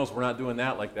everybody knows we're not doing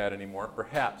that like that anymore.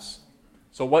 Perhaps.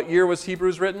 So what year was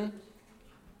Hebrews written?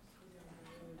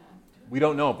 We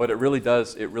don't know, but it really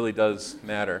does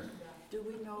matter. Do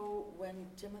we know when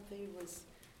Timothy was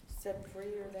set free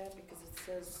or that? Because it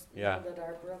says Yeah. that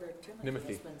our brother Timothy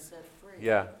has been set free.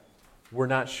 Yeah, we're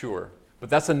not sure. But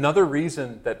that's another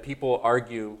reason that people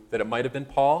argue that it might have been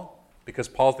Paul, because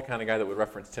Paul's the kind of guy that would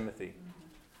reference Timothy.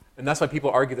 And that's why people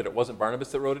argue that it wasn't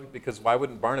Barnabas that wrote it, because why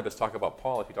wouldn't Barnabas talk about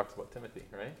Paul if he talks about Timothy,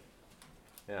 right?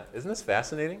 Yeah, isn't this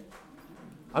fascinating?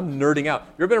 I'm nerding out.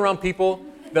 You ever been around people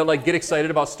that like get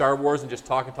excited about Star Wars and just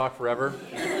talk and talk forever.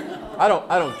 I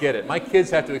don't get it. My kids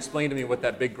have to explain to me what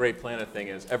that big great planet thing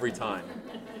is every time.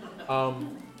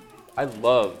 I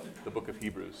love the book of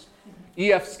Hebrews.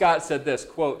 E.F. Scott said this,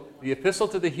 quote, "The epistle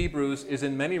to the Hebrews is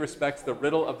in many respects the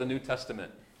riddle of the New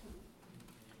Testament."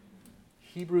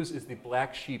 Hebrews is the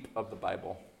black sheep of the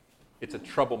Bible. It's a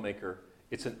troublemaker.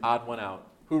 It's an odd one out.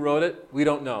 Who wrote it? We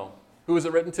don't know. Who was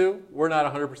it written to? We're not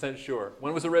 100% sure.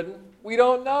 When was it written? We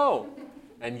don't know.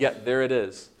 And yet there it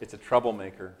is. It's a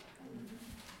troublemaker.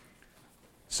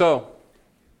 So,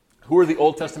 who are the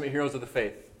Old Testament heroes of the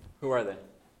faith? Who are they?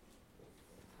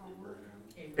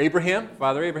 Abraham.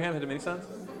 Father Abraham had many sons.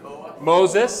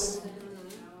 Moses.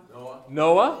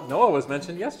 Noah. Noah was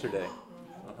mentioned yesterday.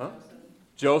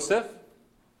 Joseph.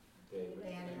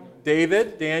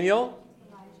 David. Daniel.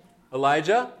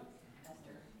 Elijah.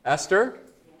 Esther.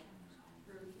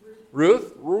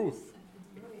 Ruth.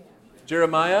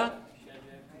 Jeremiah.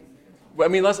 I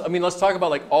mean, let's talk about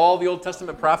like all the Old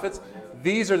Testament prophets.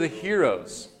 These are the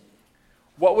heroes.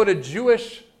 What would a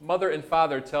Jewish mother and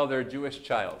father tell their Jewish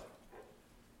child?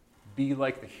 Be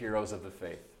like the heroes of the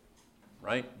faith,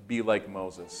 right? Be like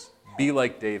Moses. Be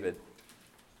like David.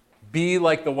 Be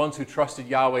like the ones who trusted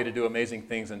Yahweh to do amazing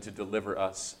things and to deliver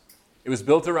us. It was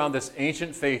built around this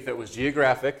ancient faith that was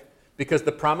geographic, because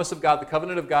the promise of God, the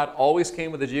covenant of God, always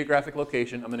came with a geographic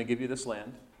location. I'm going to give you this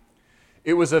land.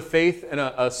 It was a faith and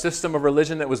a system of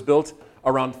religion that was built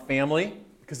around family,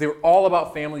 because they were all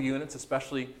about family units,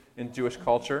 especially in Jewish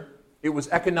culture. It was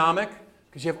economic,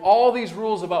 because you have all these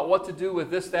rules about what to do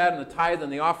with this, that, and the tithe,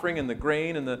 and the offering, and the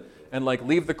grain, and like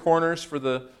leave the corners for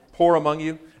the poor among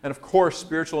you. And of course,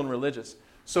 spiritual and religious.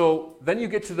 So then you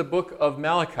get to the book of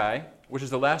Malachi, which is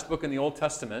the last book in the Old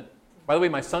Testament. By the way,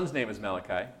 my son's name is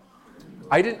Malachi.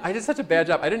 I did such a bad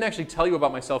job. I didn't actually tell you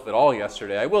about myself at all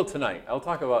yesterday. I will tonight. I'll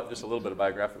talk about just a little bit of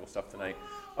biographical stuff tonight.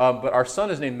 But our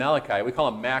son is named Malachi. We call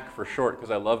him Mac for short, because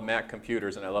I love Mac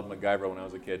computers and I loved MacGyver when I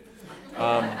was a kid.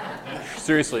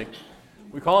 Seriously.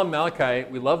 We call him Malachi.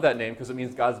 We love that name because it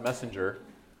means God's messenger.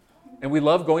 And we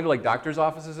love going to like doctor's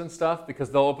offices and stuff,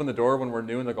 because they'll open the door when we're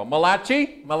new and they'll go,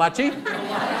 Malachi? Malachi?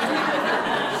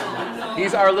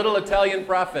 He's our little Italian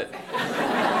prophet.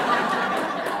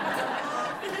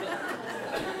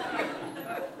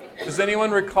 Does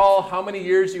anyone recall how many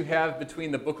years you have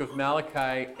between the book of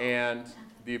Malachi and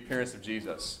the appearance of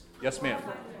Jesus? Yes, ma'am.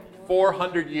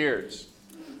 400 years.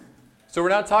 So we're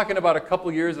not talking about a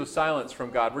couple years of silence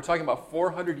from God. We're talking about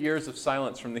 400 years of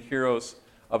silence from the heroes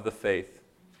of the faith.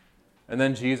 And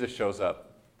then Jesus shows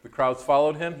up. The crowds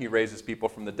followed him. He raises people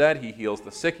from the dead. He heals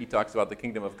the sick. He talks about the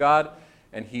kingdom of God.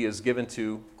 And he is given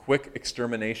to quick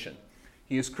extermination.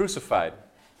 He is crucified.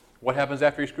 What happens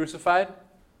after he's crucified?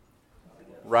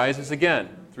 Rises again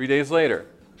 3 days later.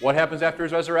 What happens after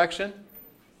his resurrection?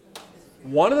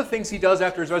 One of the things he does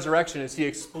after his resurrection is he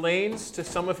explains to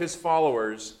some of his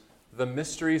followers the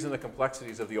mysteries and the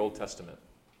complexities of the Old Testament.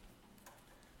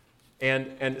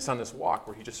 And it's on this walk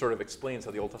where he just sort of explains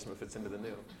how the Old Testament fits into the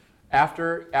New.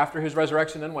 After his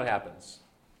resurrection, then what happens?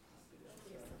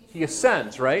 He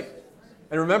ascends, right?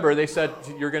 And remember, they said,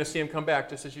 you're going to see him come back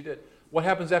just as you did. What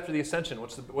happens after the ascension?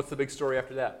 What's the big story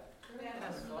after that?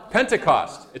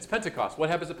 Pentecost. It's Pentecost. What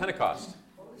happens at Pentecost?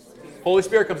 Holy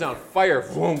Spirit comes down. Fire,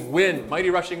 boom, wind, mighty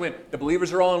rushing wind. The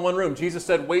believers are all in one room. Jesus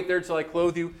said, wait there till I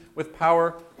clothe you with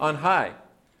power on high.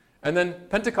 And then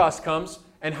Pentecost comes,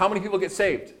 and how many people get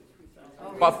saved?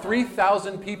 About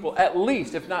 3,000 people, at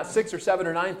least, if not 6 or 7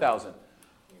 or 9,000.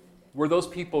 Were those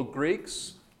people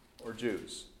Greeks or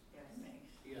Jews?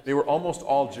 They were almost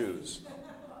all Jews.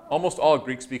 Almost all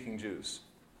Greek-speaking Jews.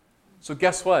 So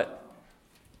guess what?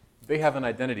 They have an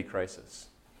identity crisis.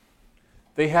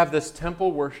 They have this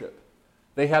temple worship.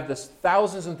 They have this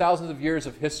thousands and thousands of years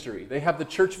of history. They have the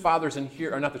church fathers and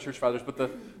heroes, or not the church fathers, but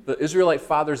the Israelite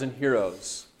fathers and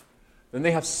heroes. Then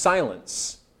they have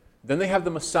silence. Then they have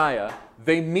the Messiah.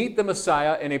 They meet the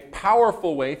Messiah in a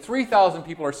powerful way. 3,000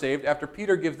 people are saved after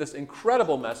Peter gives this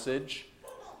incredible message.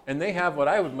 And they have what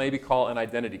I would maybe call an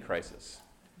identity crisis.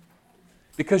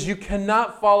 Because you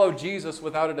cannot follow Jesus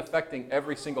without it affecting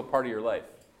every single part of your life.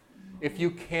 If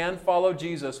you can follow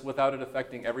Jesus without it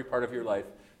affecting every part of your life,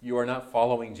 you are not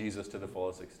following Jesus to the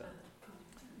fullest extent.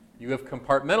 You have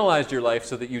compartmentalized your life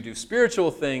so that you do spiritual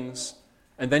things,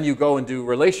 and then you go and do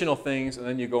relational things, and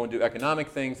then you go and do economic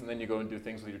things, and then you go and do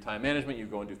things with your time management, you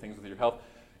go and do things with your health.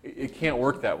 It can't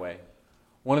work that way.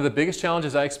 One of the biggest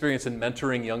challenges I experience in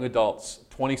mentoring young adults,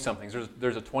 20-somethings,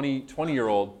 there's a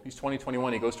 20-year-old, he's 20,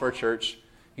 21, he goes to our church,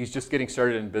 he's just getting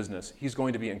started in business. He's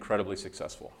going to be incredibly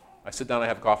successful. I sit down, I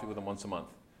have coffee with him once a month,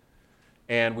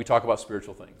 and we talk about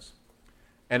spiritual things.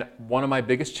 And one of my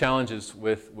biggest challenges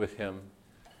with him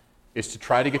is to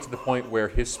try to get to the point where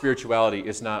his spirituality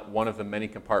is not one of the many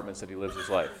compartments that he lives his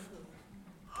life.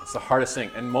 It's the hardest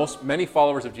thing. And many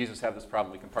followers of Jesus have this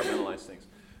problem. We compartmentalize things.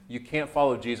 You can't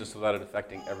follow Jesus without it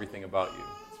affecting everything about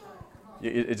you.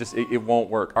 It won't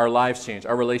work. Our lives change.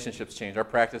 Our relationships change. Our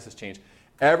practices change.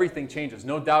 Everything changes.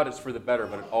 No doubt it's for the better,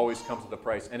 but it always comes with a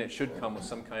price. And it should come with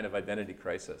some kind of identity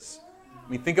crisis. I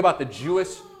mean, think about the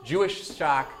Jewish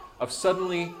shock of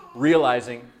suddenly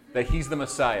realizing that he's the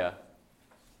Messiah.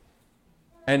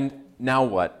 And now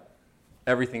what?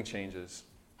 Everything changes.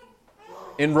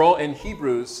 In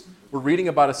Hebrews, we're reading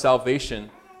about a salvation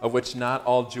of which not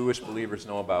all Jewish believers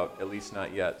know about, at least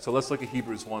not yet. So let's look at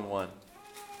Hebrews 1:1.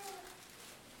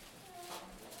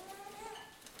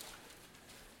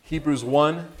 Hebrews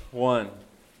 1:1.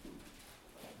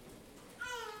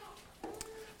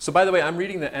 So by the way, I'm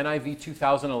reading the NIV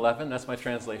 2011. That's my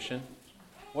translation.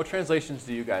 What translations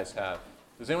do you guys have?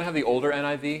 Does anyone have the older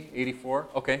NIV, 84?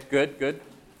 Okay, good.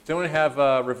 Does anyone have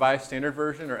a Revised Standard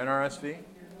Version or NRSV?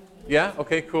 Yeah?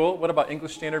 Okay, cool. What about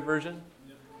English Standard Version?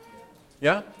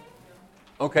 Yeah?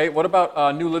 Okay, what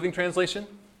about New Living Translation?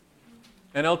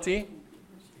 NLT?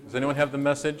 Does anyone have the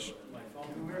Message?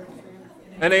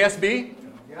 NASB?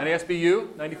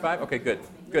 NASBU? 95? Okay, good.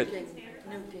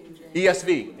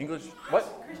 ESV? English? What?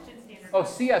 Oh,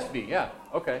 CSB, yeah.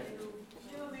 Okay.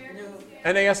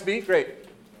 NASB? Great.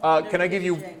 Can I give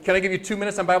you 2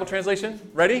 minutes on Bible translation?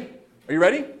 Ready? Are you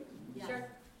ready? Sure.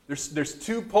 There's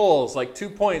 2 poles, like 2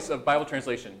 points of Bible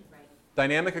translation. Right.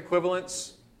 Dynamic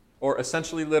equivalence or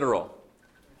essentially literal.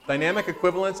 Dynamic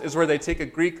equivalence is where they take a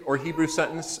Greek or Hebrew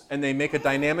sentence and they make a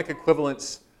dynamic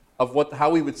equivalence of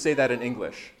how we would say that in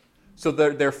English. So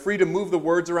they're free to move the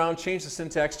words around, change the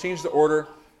syntax, change the order,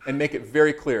 and make it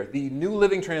very clear. The New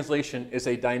Living Translation is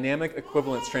a dynamic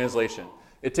equivalence translation.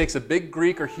 It takes a big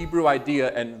Greek or Hebrew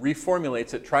idea and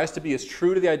reformulates it, tries to be as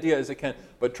true to the idea as it can,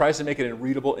 but tries to make it in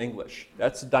readable English.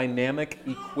 That's dynamic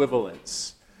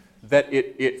equivalence. That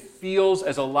it feels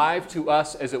as alive to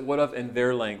us as it would have in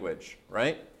their language,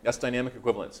 right? That's dynamic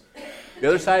equivalence. The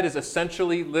other side is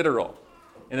essentially literal.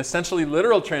 In essentially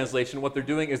literal translation, what they're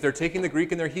doing is they're taking the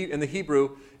Greek and the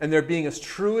Hebrew, and they're being as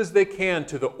true as they can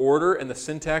to the order and the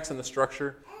syntax and the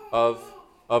structure of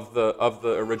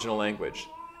the original language.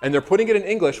 And they're putting it in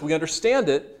English. We understand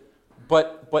it,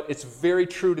 but it's very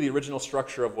true to the original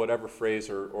structure of whatever phrase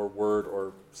or word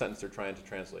or sentence they're trying to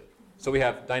translate. So we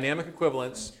have dynamic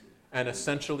equivalence and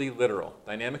essentially literal.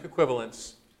 Dynamic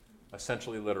equivalence,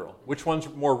 essentially literal. Which one's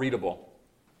more readable?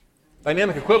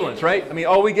 Dynamic equivalence, right? I mean,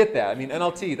 we get that. I mean,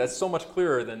 NLT, that's so much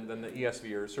clearer than the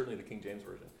ESV or certainly the King James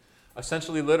Version.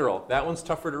 Essentially literal, that one's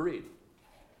tougher to read.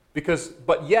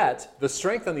 But yet, the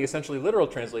strength on the essentially literal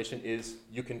translation is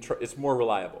it's more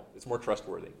reliable. It's more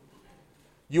trustworthy.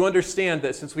 You understand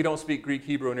that since we don't speak Greek,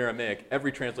 Hebrew, and Aramaic,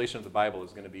 every translation of the Bible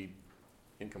is going to be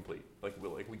incomplete.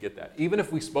 We get that. Even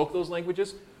if we spoke those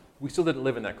languages, we still didn't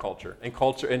live in that culture.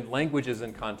 And language is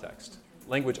in context.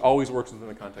 Language always works within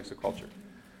the context of culture.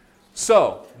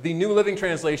 So, the New Living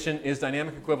Translation is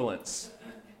dynamic equivalence.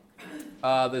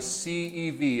 The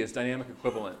CEV is dynamic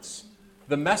equivalence.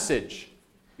 The Message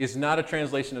is not a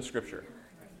translation of Scripture.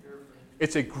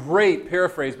 It's a great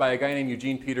paraphrase by a guy named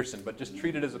Eugene Peterson, but just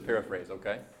treat it as a paraphrase,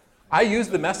 okay? I use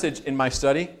the Message in my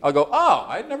study. I'll go,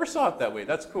 I never saw it that way.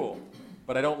 That's cool.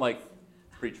 But I don't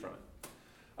preach from it.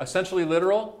 Essentially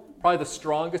literal, probably the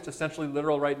strongest essentially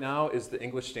literal right now is the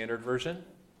English Standard Version.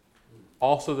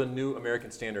 Also the New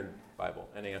American Standard Bible,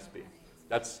 NASB.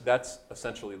 That's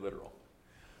essentially literal.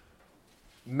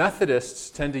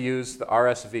 Methodists tend to use the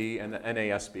RSV and the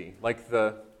NASB. Like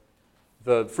the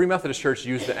Free Methodist Church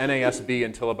used the NASB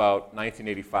until about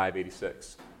 1985,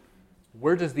 86.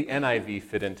 Where does the NIV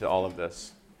fit into all of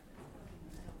this?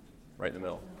 Right in the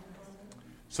middle.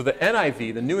 So the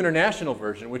NIV, the New International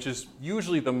Version, which is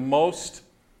usually the most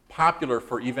popular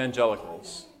for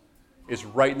evangelicals, is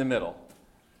right in the middle.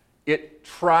 It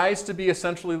tries to be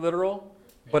essentially literal,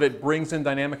 but it brings in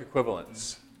dynamic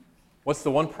equivalence. What's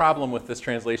the one problem with this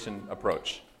translation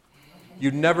approach? You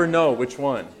never know which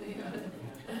one.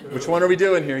 Which one are we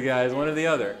doing here, guys? One or the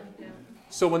other.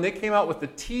 So when they came out with the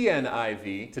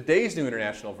TNIV, today's New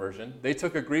International Version, they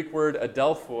took a Greek word,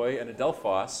 adelphoi and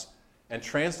adelphos, and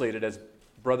translated as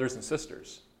brothers and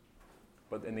sisters.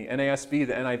 But in the NASB,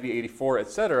 the NIV 84,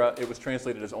 etc., it was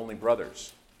translated as only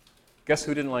brothers. Guess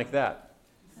who didn't like that?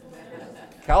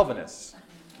 Calvinists.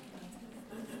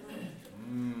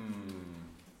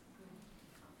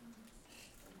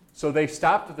 So they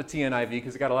stopped at the TNIV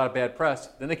because it got a lot of bad press.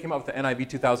 Then they came out with the NIV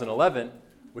 2011,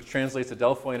 which translates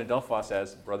adelphoi and adelphos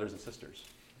as brothers and sisters.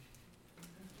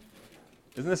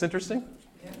 Isn't this interesting?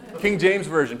 King James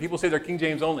Version. People say they're King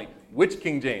James only. Which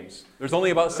King James? There's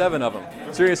only about 7 of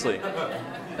them. Seriously.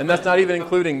 And that's not even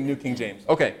including New King James.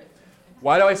 Okay.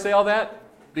 Why do I say all that?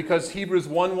 Because Hebrews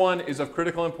 1:1 is of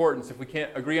critical importance. If we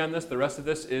can't agree on this, the rest of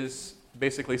this is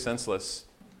basically senseless.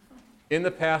 In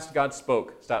the past, God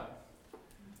spoke. Stop.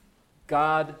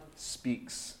 God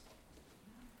speaks.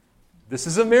 This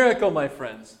is a miracle, my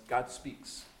friends. God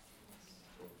speaks.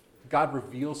 God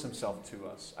reveals himself to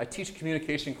us. I teach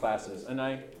communication classes, and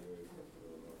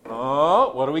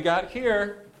what do we got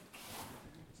here?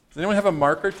 Does anyone have a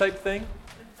marker type thing?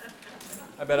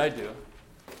 I bet I do.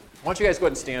 Why don't you guys go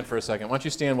ahead and stand for a second? Why don't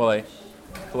you stand while I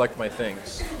collect my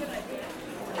things?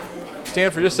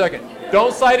 Stand for just a second.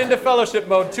 Don't slide into fellowship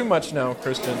mode too much now,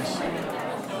 Christians.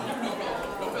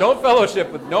 Don't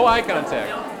fellowship with no eye contact.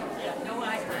 No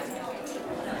eye contact.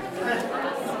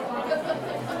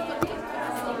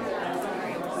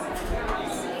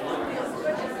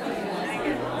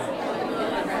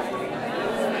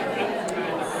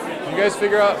 You guys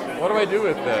figure out, what do I do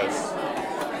with this?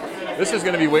 This is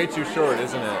going to be way too short,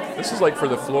 isn't it? This is like for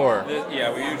the floor.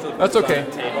 Yeah, we usually put That's this on okay.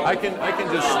 the table. I can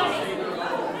just.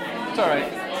 It's all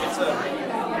right. It's a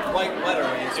white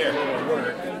lettering, it's a little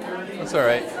word. That's all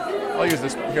right. I'll use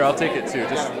this. Here, I'll take it too.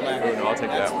 Just. Oh no, I'll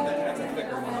take that one. That's a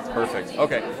thicker one. Perfect.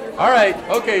 Okay. All right.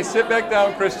 Okay. Sit back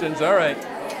down, Christians. All right.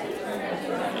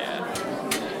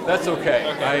 That's okay.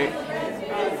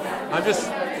 I'm just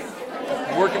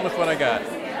working with what I got.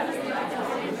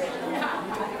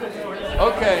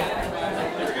 Okay.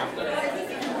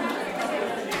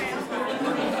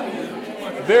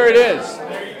 There it is.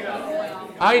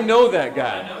 I know that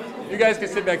guy. You guys can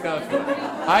sit back down if you want.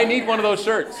 I need one of those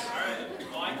shirts.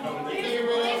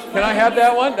 Can I have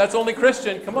that one? That's only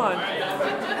Christian. Come on.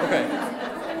 Okay.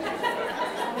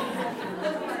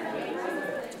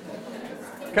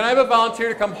 Can I have a volunteer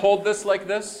to come hold this like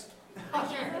this?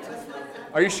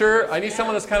 Are you sure? I need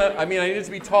someone that's I need it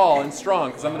to be tall and strong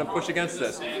because I'm going to push against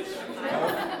this.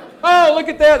 Oh, look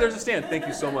at that. There's a stand. Thank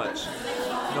you so much.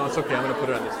 No, it's okay. I'm going to put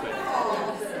it on this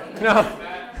thing. No.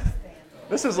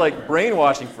 This is like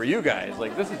brainwashing for you guys.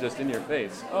 Like, this is just in your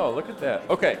face. Oh, look at that.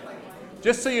 Okay.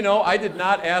 Just so you know, I did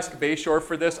not ask Bayshore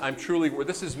for this.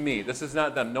 This is me. This is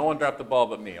not them. No one dropped the ball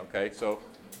but me, okay? So,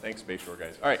 thanks, Bayshore,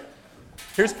 guys. All right.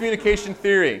 Here's communication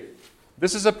theory.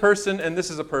 This is a person and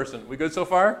this is a person. We good so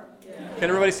far? Yeah. Can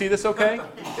everybody see this okay?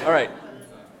 All right.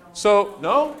 So,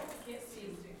 no?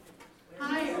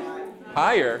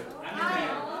 Higher.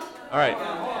 All right.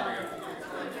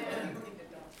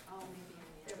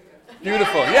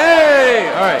 Beautiful. Yay!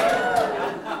 All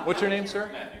right. What's your name, sir?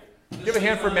 Give a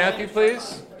hand for Matthew,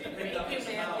 please.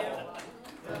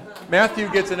 Matthew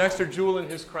gets an extra jewel in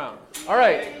his crown. All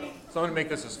right. So I'm going to make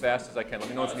this as fast as I can. Let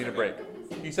me know if you need a break.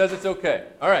 He says it's okay.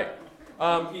 All right.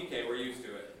 PK, we're used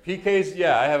to it. PKs,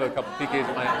 yeah, I have a couple PKs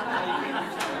in my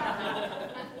house.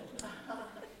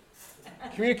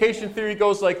 Communication theory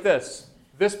goes like this.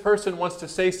 This person wants to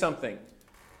say something,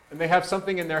 and they have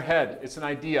something in their head. It's an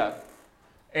idea.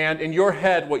 And in your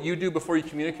head, what you do before you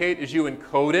communicate is you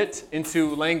encode it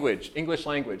into language, English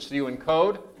language. So you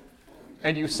encode,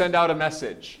 and you send out a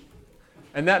message.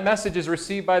 And that message is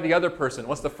received by the other person.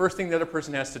 What's the first thing the other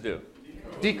person has to do?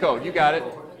 Decode. You got it.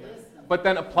 But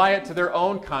then apply it to their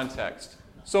own context.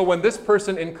 So when this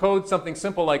person encodes something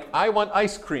simple like, I want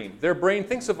ice cream, their brain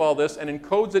thinks of all this and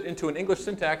encodes it into an English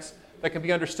syntax that can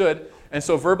be understood. And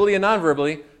so verbally and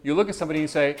non-verbally, you look at somebody and you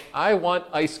say, I want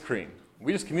ice cream.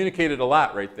 We just communicated a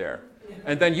lot right there.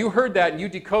 And then you heard that and you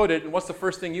decoded, and what's the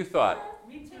first thing you thought?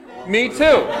 Me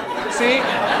too. See?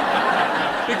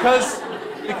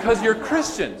 Because you're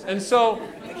Christians. And so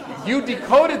you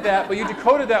decoded that, but you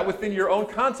decoded that within your own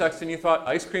context, and you thought,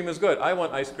 ice cream is good. I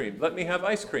want ice cream. Let me have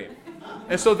ice cream.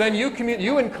 And so then you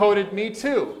encoded me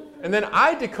too. And then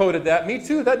I decoded that, me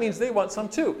too. That means they want some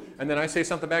too. And then I say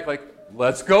something back like,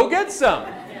 let's go get some.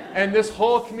 And this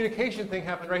whole communication thing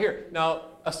happened right here. Now,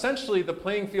 essentially, the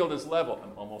playing field is level.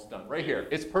 I'm almost done. Right here.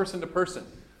 It's person to person.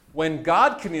 When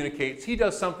God communicates, he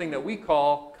does something that we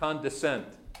call condescend.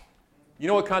 You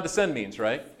know what condescend means,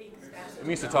 right? It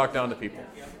means to talk down to people.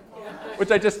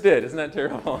 Which I just did. Isn't that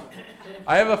terrible?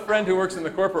 I have a friend who works in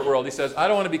the corporate world. He says, I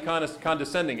don't want to be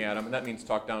condescending at him, and that means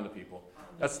talk down to people.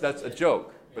 That's a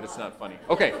joke, but it's not funny.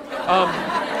 Okay.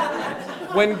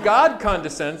 When God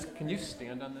condescends, can you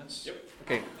stand on this? Yep.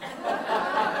 Okay.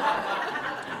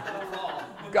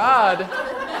 God,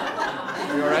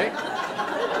 are you all right?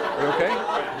 Are you okay?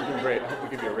 You're doing great. I hope we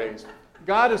give you a raise.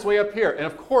 God is way up here, and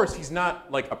of course, he's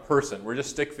not like a person. We're just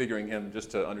stick figuring him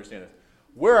just to understand it.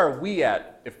 Where are we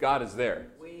at if God is there?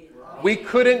 We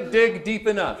couldn't dig deep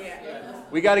enough.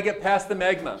 We got to get past the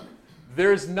magma.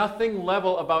 There's nothing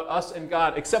level about us and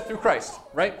God except through Christ,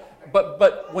 right?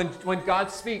 But when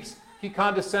God speaks, he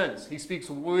condescends. He speaks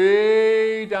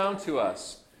way down to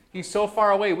us. He's so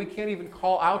far away, we can't even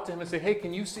call out to him and say, hey,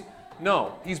 can you see?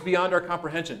 No, he's beyond our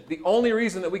comprehension. The only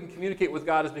reason that we can communicate with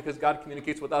God is because God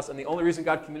communicates with us, and the only reason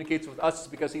God communicates with us is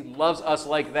because he loves us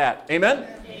like that. Amen?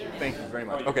 Amen. Thank you very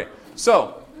much. Okay,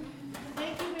 so.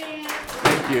 Thank you, man.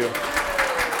 Thank you.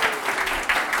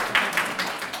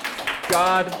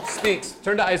 God speaks.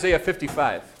 Turn to Isaiah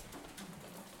 55.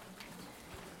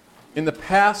 In the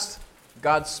past,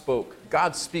 God spoke.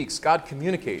 God speaks. God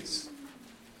communicates.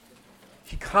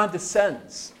 He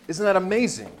condescends. Isn't that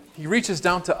amazing? He reaches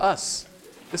down to us.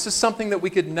 This is something that we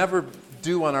could never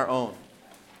do on our own.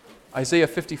 Isaiah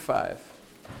 55.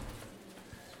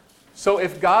 So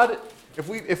if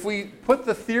we put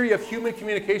the theory of human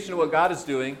communication to what God is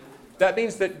doing, that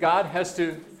means that God has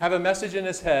to have a message in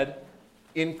his head,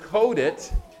 encode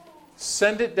it,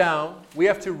 send it down. We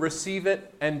have to receive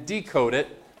it and decode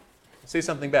it. Say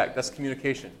something back. That's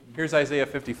communication. Here's Isaiah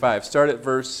 55. Start at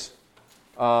verse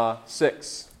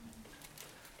 6.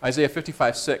 Isaiah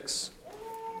 55, 6.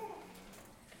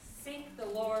 Seek the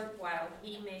Lord while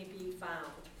he may be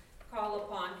found. Call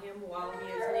upon him while he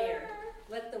is near.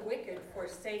 Let the wicked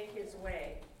forsake his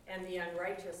way, and the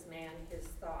unrighteous man his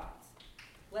thoughts.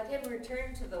 Let him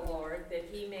return to the Lord, that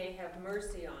he may have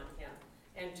mercy on him,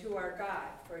 and to our God,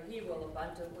 for he will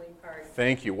abundantly pardon.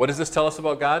 Thank you. What does this tell us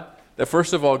about God? That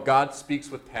first of all, God speaks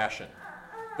with passion.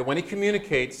 That when he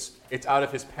communicates, it's out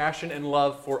of his passion and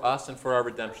love for us and for our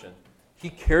redemption. He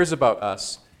cares about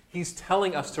us. He's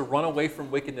telling us to run away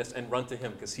from wickedness and run to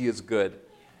him because he is good.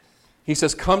 He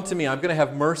says, come to me. I'm going to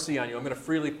have mercy on you. I'm going to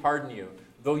freely pardon you.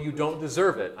 Though you don't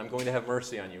deserve it, I'm going to have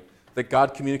mercy on you. That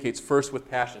God communicates first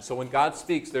with passion. So when God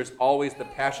speaks, there's always the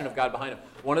passion of God behind him.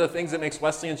 One of the things that makes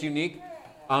Wesleyans unique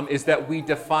is that we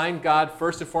define God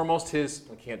first and foremost. We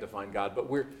can't define God, but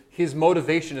his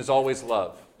motivation is always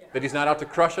love. That he's not out to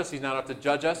crush us. He's not out to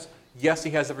judge us. Yes,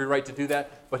 he has every right to do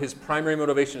that, but his primary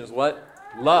motivation is what?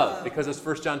 Love. Because as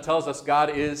 1 John tells us, God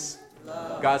is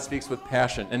love. God speaks with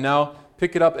passion. And now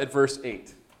pick it up at verse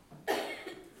 8.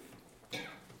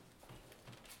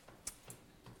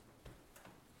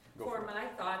 For my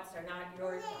thoughts are not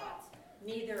your thoughts,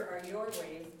 neither are your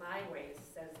ways my ways,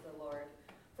 says the Lord.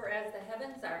 For as the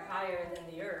heavens are higher than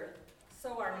the earth,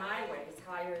 so are my ways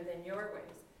higher than your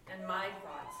ways, and my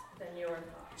thoughts than your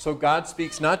thoughts. So God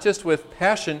speaks not just with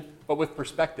passion, but with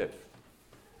perspective.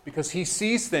 Because he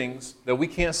sees things that we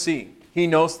can't see. He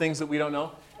knows things that we don't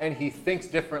know, and he thinks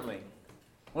differently.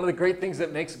 One of the great things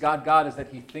that makes God God is that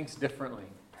he thinks differently.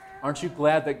 Aren't you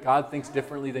glad that God thinks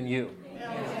differently than you?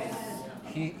 Yes.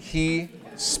 He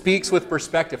speaks with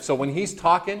perspective. So when he's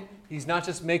talking, he's not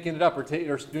just making it up or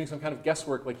doing some kind of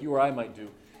guesswork like you or I might do.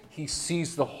 He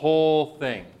sees the whole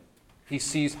thing. He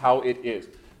sees how it is.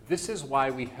 This is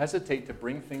why we hesitate to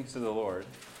bring things to the Lord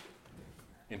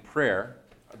in prayer,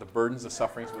 the burdens, the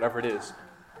sufferings, whatever it is,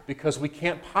 because we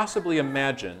can't possibly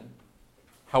imagine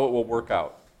how it will work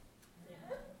out.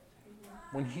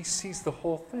 When he sees the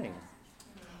whole thing.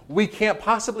 We can't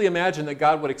possibly imagine that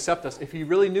God would accept us if he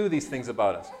really knew these things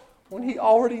about us, when he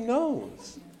already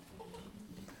knows.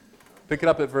 Pick it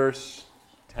up at verse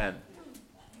 10.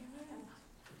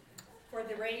 For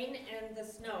the rain and the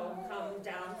snow come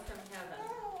down from heaven,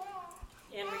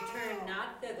 and return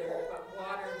not thither, but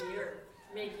water the earth,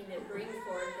 making it bring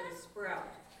forth and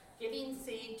sprout, giving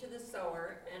seed to the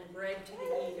sower and bread to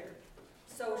the eater.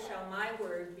 So shall my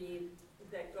word be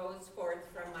that goes forth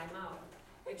from my mouth.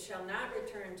 It shall not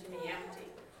return to me empty,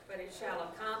 but it shall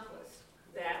accomplish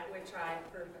that which I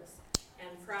purpose,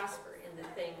 and prosper in the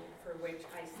thing for which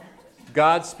I sent it.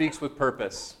 God speaks with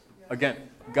purpose. Again,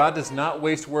 God does not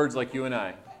waste words like you and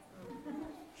I.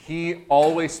 He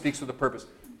always speaks with a purpose.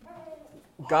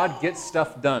 God gets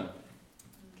stuff done.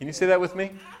 Can you say that with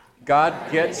me? God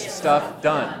gets stuff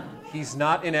done. He's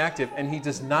not inactive, and he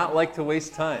does not like to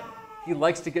waste time. He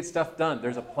likes to get stuff done.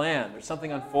 There's a plan. There's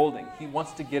something unfolding. He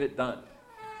wants to get it done.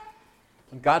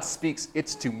 When God speaks,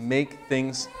 it's to make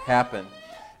things happen.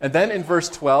 And then in verse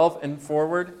 12 and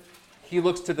forward, he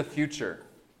looks to the future.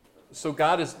 So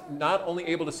God is not only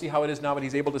able to see how it is now, but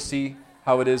he's able to see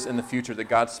how it is in the future, that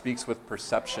God speaks with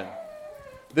perception.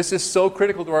 This is so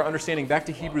critical to our understanding. Back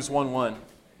to Hebrews 1:1,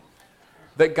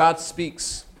 that God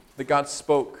speaks, that God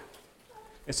spoke.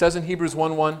 It says in Hebrews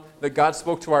 1:1 that God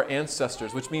spoke to our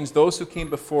ancestors, which means those who came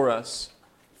before us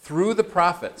through the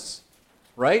prophets,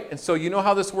 right? And so you know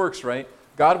how this works, right?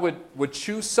 God would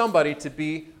choose somebody to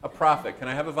be a prophet. Can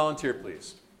I have a volunteer,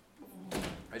 please?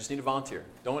 I just need a volunteer.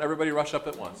 Don't everybody rush up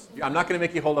at once. I'm not going to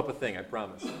make you hold up a thing, I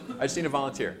promise. I just need a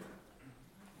volunteer.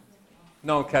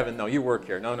 No, Kevin, no, you work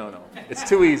here. No. It's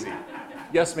too easy.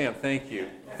 Yes, ma'am, thank you.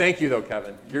 Thank you, though,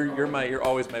 Kevin. You're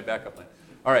always my backup plan.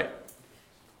 All right.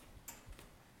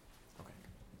 Okay.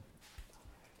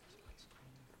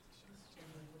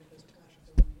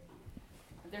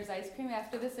 There's ice cream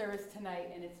after the service tonight,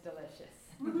 and it's delicious.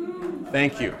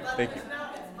 Thank you. Thank you.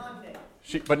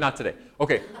 But not today.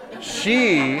 Okay.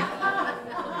 She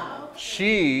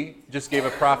just gave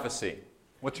a prophecy.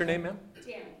 What's her name, ma'am?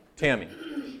 Tammy.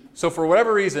 So for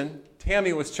whatever reason,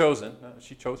 Tammy was chosen.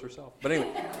 She chose herself. But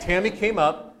anyway, Tammy came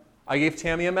up. I gave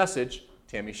Tammy a message.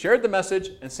 Tammy shared the message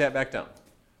and sat back down.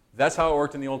 That's how it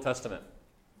worked in the Old Testament.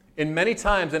 In many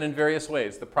times and in various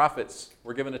ways, the prophets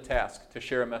were given a task to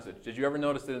share a message. Did you ever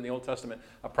notice that in the Old Testament,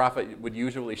 a prophet would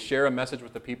usually share a message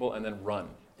with the people and then run?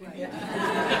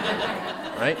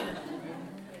 Right?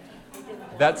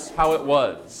 That's how it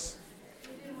was.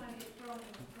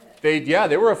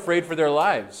 They were afraid for their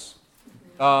lives.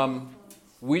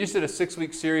 We just did a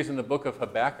 6-week series in the book of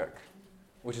Habakkuk,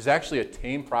 which is actually a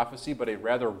tame prophecy, but a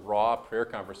rather raw prayer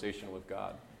conversation with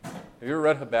God. Have you ever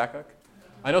read Habakkuk?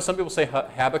 I know some people say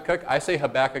Habakkuk. I say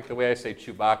Habakkuk the way I say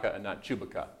Chewbacca and not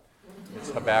Chewbacca. It's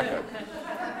Habakkuk.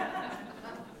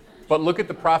 But look at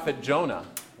the prophet Jonah.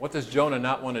 What does Jonah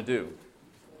not want to do?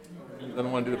 He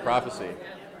doesn't want to do the prophecy.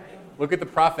 Look at the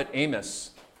prophet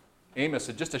Amos. Amos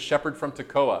is just a shepherd from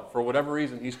Tekoa. For whatever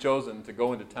reason, he's chosen to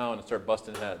go into town and start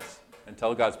busting heads and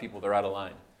tell God's people they're out of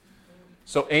line.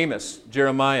 So Amos,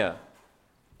 Jeremiah,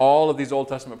 all of these Old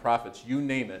Testament prophets, you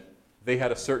name it, they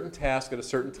had a certain task at a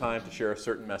certain time to share a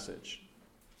certain message.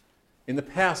 In the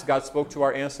past, God spoke to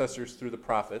our ancestors through the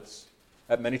prophets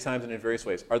at many times and in various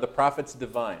ways. Are the prophets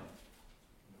divine?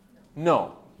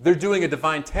 No. They're doing a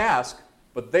divine task,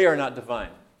 but they are not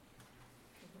divine.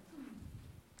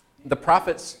 The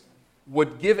prophets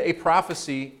would give a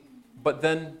prophecy, but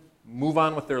then move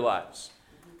on with their lives.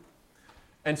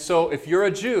 And so if you're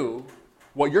a Jew,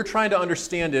 what you're trying to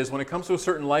understand is when it comes to a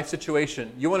certain life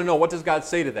situation, you want to know, what does God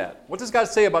say to that? What does God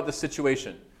say about this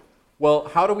situation? Well,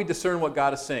 how do we discern what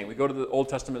God is saying? We go to the Old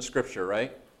Testament scripture,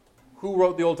 right? Who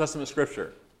wrote the Old Testament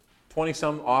scripture?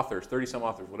 20-some authors, 30-some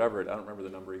authors, whatever. I don't remember the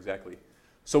number exactly.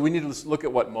 So we need to look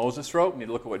at what Moses wrote. We need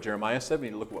to look at what Jeremiah said. We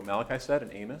need to look at what Malachi said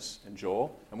and Amos and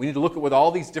Joel. And we need to look at what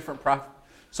all these different prophets.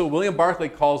 So William Barclay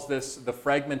calls this the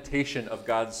fragmentation of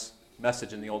God's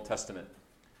message in the Old Testament.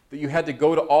 That you had to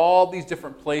go to all these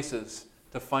different places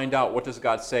to find out what does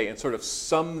God say and sort of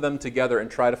sum them together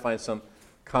and try to find some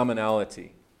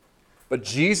commonality. But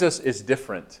Jesus is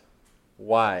different.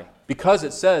 Why? Because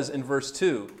it says in verse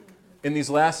 2, in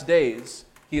these last days,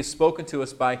 he has spoken to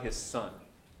us by his Son.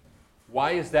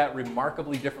 Why is that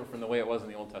remarkably different from the way it was in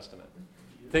the Old Testament?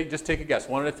 Just take a guess,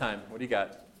 one at a time. What do you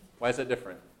got? Why is that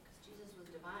different? Because Jesus was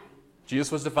divine.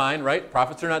 Jesus was divine, right?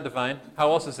 Prophets are not divine.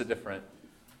 How else is it different?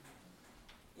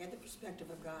 He had the perspective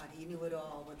of God. He knew it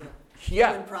all. Where the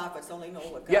Yeah. human prophets only know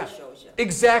what God shows you.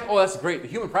 Exactly. Oh, that's great. The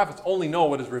human prophets only know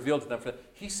what is revealed to them.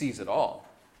 He sees it all.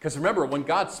 Because remember, when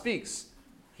God speaks,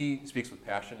 he speaks with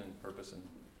passion and purpose and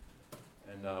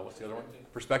what's the other one?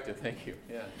 Perspective. Thank you.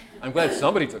 Yeah. I'm glad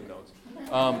somebody took notes.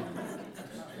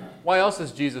 Why else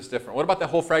is Jesus different? What about that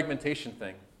whole fragmentation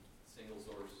thing? Single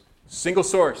source. Single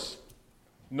source.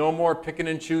 No more picking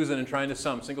and choosing and trying to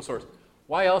sum. Single source.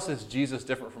 Why else is Jesus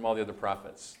different from all the other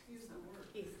prophets?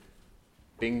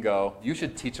 Bingo. You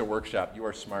should teach a workshop. You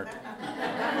are smart.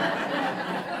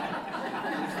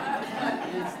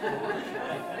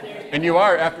 And you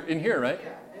are in here, right?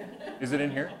 Is it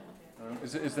in here?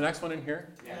 Is the next one in here?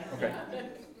 Okay.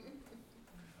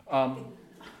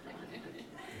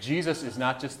 Jesus is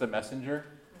not just the messenger.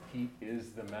 He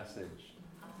is the message.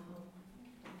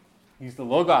 He's the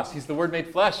Logos. He's the Word made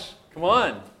flesh. Come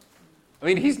on. I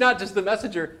mean, he's not just the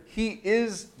messenger. He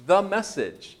is the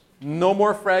message. No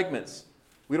more fragments.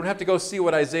 We don't have to go see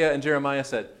what Isaiah and Jeremiah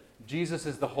said. Jesus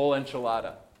is the whole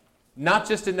enchilada. Not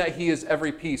just in that he is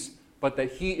every piece, but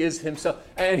that he is himself.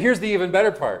 And here's the even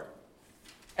better part.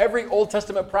 Every Old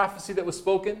Testament prophecy that was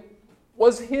spoken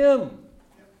was him.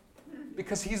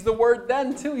 Because he's the Word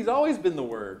then, too. He's always been the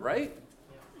Word, right?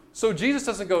 So Jesus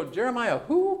doesn't go, Jeremiah,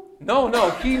 who? No.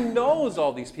 He knows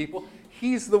all these people.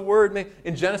 He's the Word.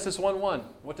 In Genesis 1:1,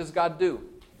 what does God do?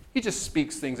 He just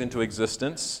speaks things into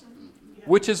existence,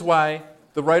 which is why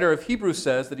the writer of Hebrews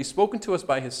says that he's spoken to us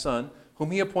by his Son,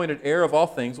 whom he appointed heir of all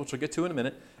things, which we'll get to in a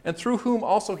minute, and through whom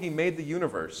also he made the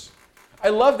universe. I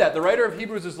love that. The writer of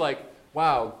Hebrews is like,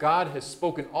 wow, God has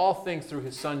spoken all things through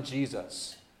his Son,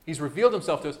 Jesus. He's revealed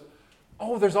himself to us.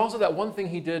 Oh, there's also that one thing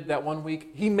he did that one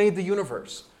week. He made the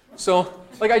universe. So,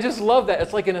 I just love that.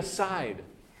 It's like an aside.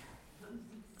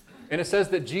 And it says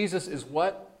that Jesus is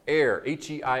what? Heir.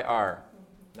 H-E-I-R.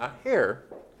 Not hair.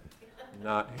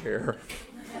 not hair,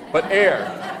 but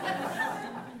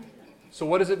heir. So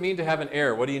what does it mean to have an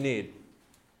heir? What do you need?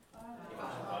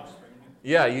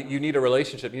 Yeah, you need a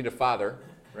relationship. You need a father,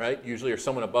 right? Usually, or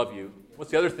someone above you. What's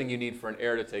the other thing you need for an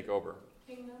heir to take over?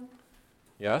 Kingdom.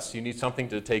 Yes, you need something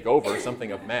to take over,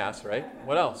 something of mass, right?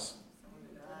 What else?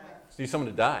 You need someone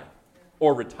to die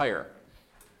or retire.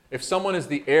 If someone is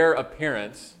the heir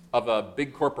apparent of a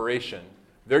big corporation,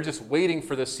 they're just waiting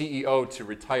for the CEO to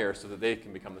retire so that they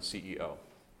can become the CEO.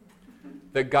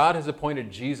 That God has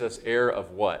appointed Jesus heir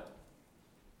of what?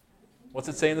 What's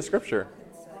it say in the scripture?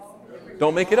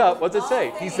 Don't make it up. What's it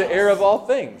say? He's the heir of all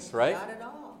things, right? Not at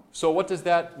all. So what does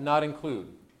that not include?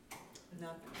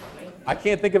 Nothing. I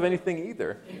can't think of anything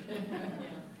either.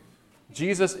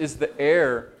 Jesus is the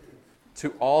heir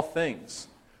to all things,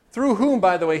 through whom,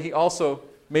 by the way, he also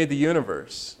made the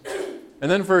universe.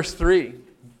 And then verse 3,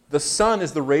 the Son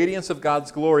is the radiance of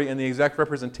God's glory and the exact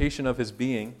representation of his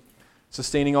being,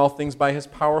 sustaining all things by his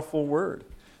powerful word.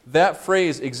 That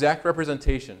phrase, exact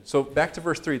representation. So back to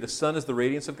verse 3, the Son is the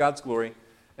radiance of God's glory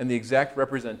and the exact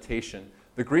representation.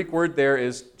 The Greek word there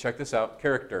is, check this out,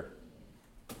 character.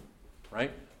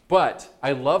 Right? But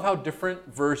I love how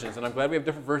different versions, and I'm glad we have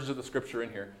different versions of the scripture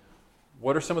in here.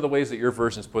 What are some of the ways that your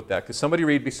versions put that? Could somebody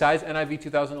read, besides NIV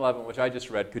 2011, which I just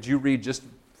read, could you read just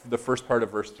the first part of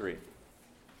verse 3?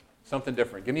 Something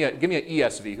different. Give me an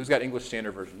ESV. Who's got English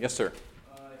Standard Version? Yes, sir.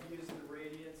 He is the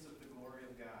radiance of the glory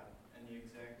of God and the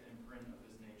exact imprint of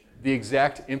his nature. The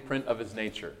exact imprint of his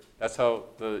nature. That's how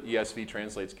the ESV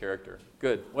translates character.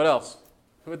 Good. What else?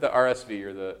 Who had the RSV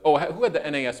or the... Oh, who had the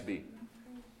NASB?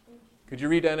 Could you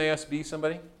read NASB,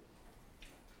 somebody?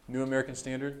 New American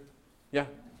Standard? Yeah.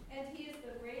 And he is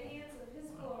the radiance of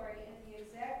his glory and the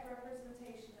exact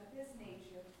representation of his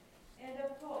nature, and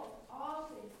upholds all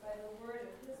things by the word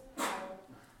of his power.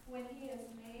 When he had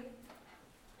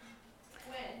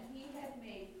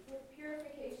made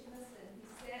purification of sin, he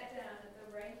sat down at the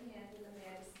right hand of the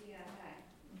majesty on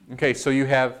high. Okay, so you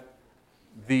have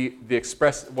the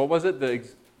express... What was it?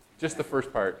 Just the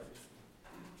first part.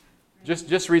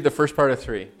 Just read the first part of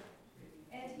 3.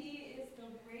 And he is the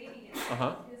radiance Uh-huh.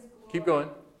 of his glory. Keep going.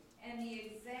 And the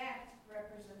exact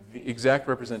representation. The exact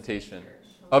representation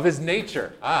of his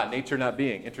nature. Nature not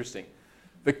being. Interesting.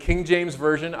 The King James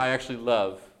Version I actually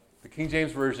love. The King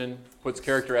James Version puts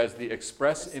character as the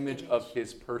express image of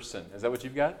his person. Is that what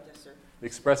you've got? Yes, sir. The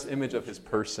express image of his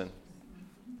person.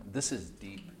 This is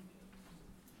deep.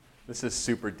 This is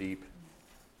super deep.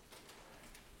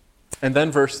 And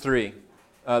then verse 3,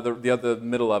 the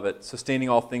middle of it, sustaining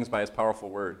all things by his powerful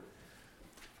word.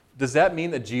 Does that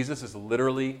mean that Jesus is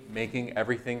literally making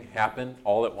everything happen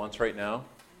all at once right now?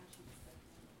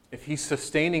 If he's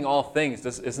sustaining all things,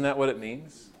 isn't that what it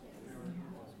means?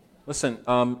 Listen,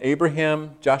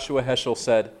 Abraham Joshua Heschel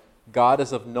said, God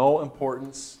is of no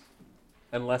importance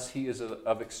unless he is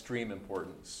of extreme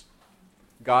importance.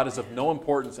 God is of no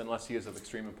importance unless he is of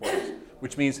extreme importance.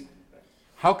 Which means,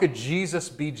 how could Jesus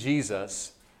be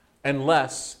Jesus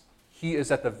unless he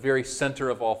is at the very center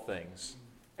of all things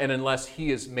and unless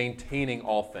he is maintaining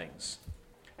all things?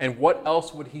 And what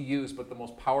else would he use but the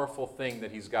most powerful thing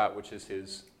that he's got, which is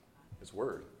his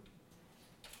word?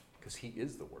 Because he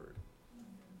is the word.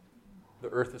 The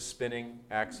earth is spinning,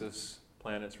 axis,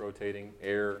 planets rotating,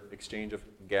 air, exchange of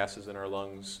gases in our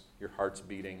lungs, your heart's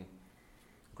beating,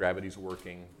 gravity's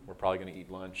working, we're probably going to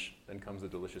eat lunch. Then comes the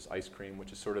delicious ice cream,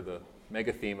 which is sort of the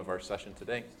mega theme of our session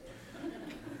today.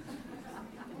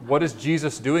 What is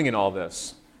Jesus doing in all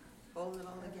this? Hold it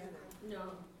all together. No.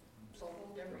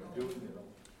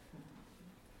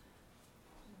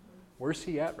 Where's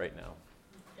he at right now?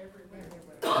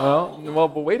 Everywhere. Well,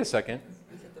 but wait a second.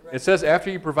 It says, after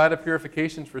you provided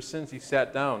purifications for sins, he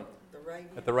sat down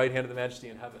at the right hand of the majesty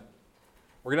in heaven.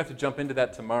 We're going to have to jump into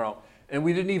that tomorrow. And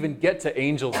we didn't even get to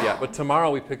angels yet, but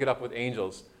tomorrow we pick it up with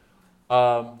angels.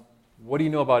 What do you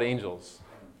know about angels?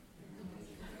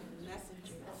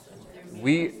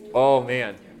 Oh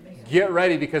man, get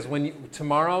ready, because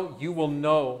tomorrow you will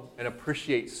know and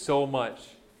appreciate so much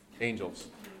angels.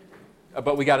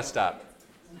 But we got to stop.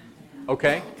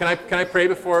 Okay? Can I pray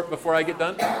before I get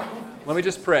done? Let me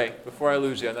just pray before I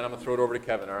lose you, and then I'm going to throw it over to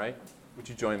Kevin, all right? Would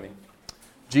you join me?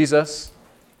 Jesus,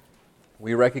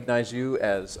 we recognize you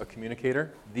as a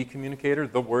communicator,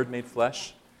 the Word made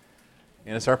flesh.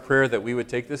 And it's our prayer that we would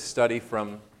take this study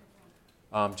from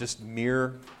just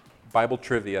mere Bible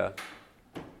trivia,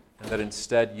 and that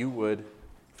instead you would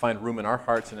find room in our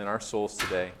hearts and in our souls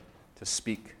today to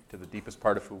speak to the deepest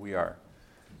part of who we are.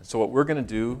 And so what we're going to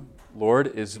do, Lord,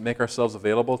 is make ourselves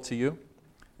available to you,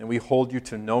 and we hold you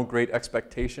to no great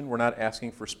expectation. We're not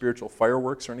asking for spiritual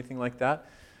fireworks or anything like that.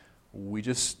 We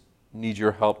just need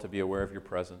your help to be aware of your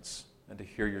presence and to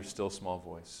hear your still small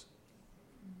voice.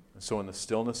 And so in the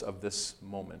stillness of this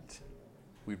moment,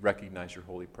 we recognize your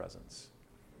holy presence.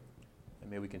 And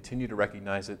may we continue to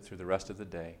recognize it through the rest of the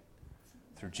day,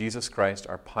 through Jesus Christ,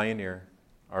 our pioneer,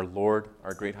 our Lord,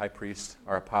 our great high priest,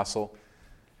 our apostle,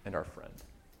 and our friend.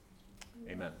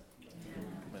 Amen.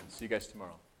 Amen. See you guys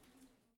tomorrow.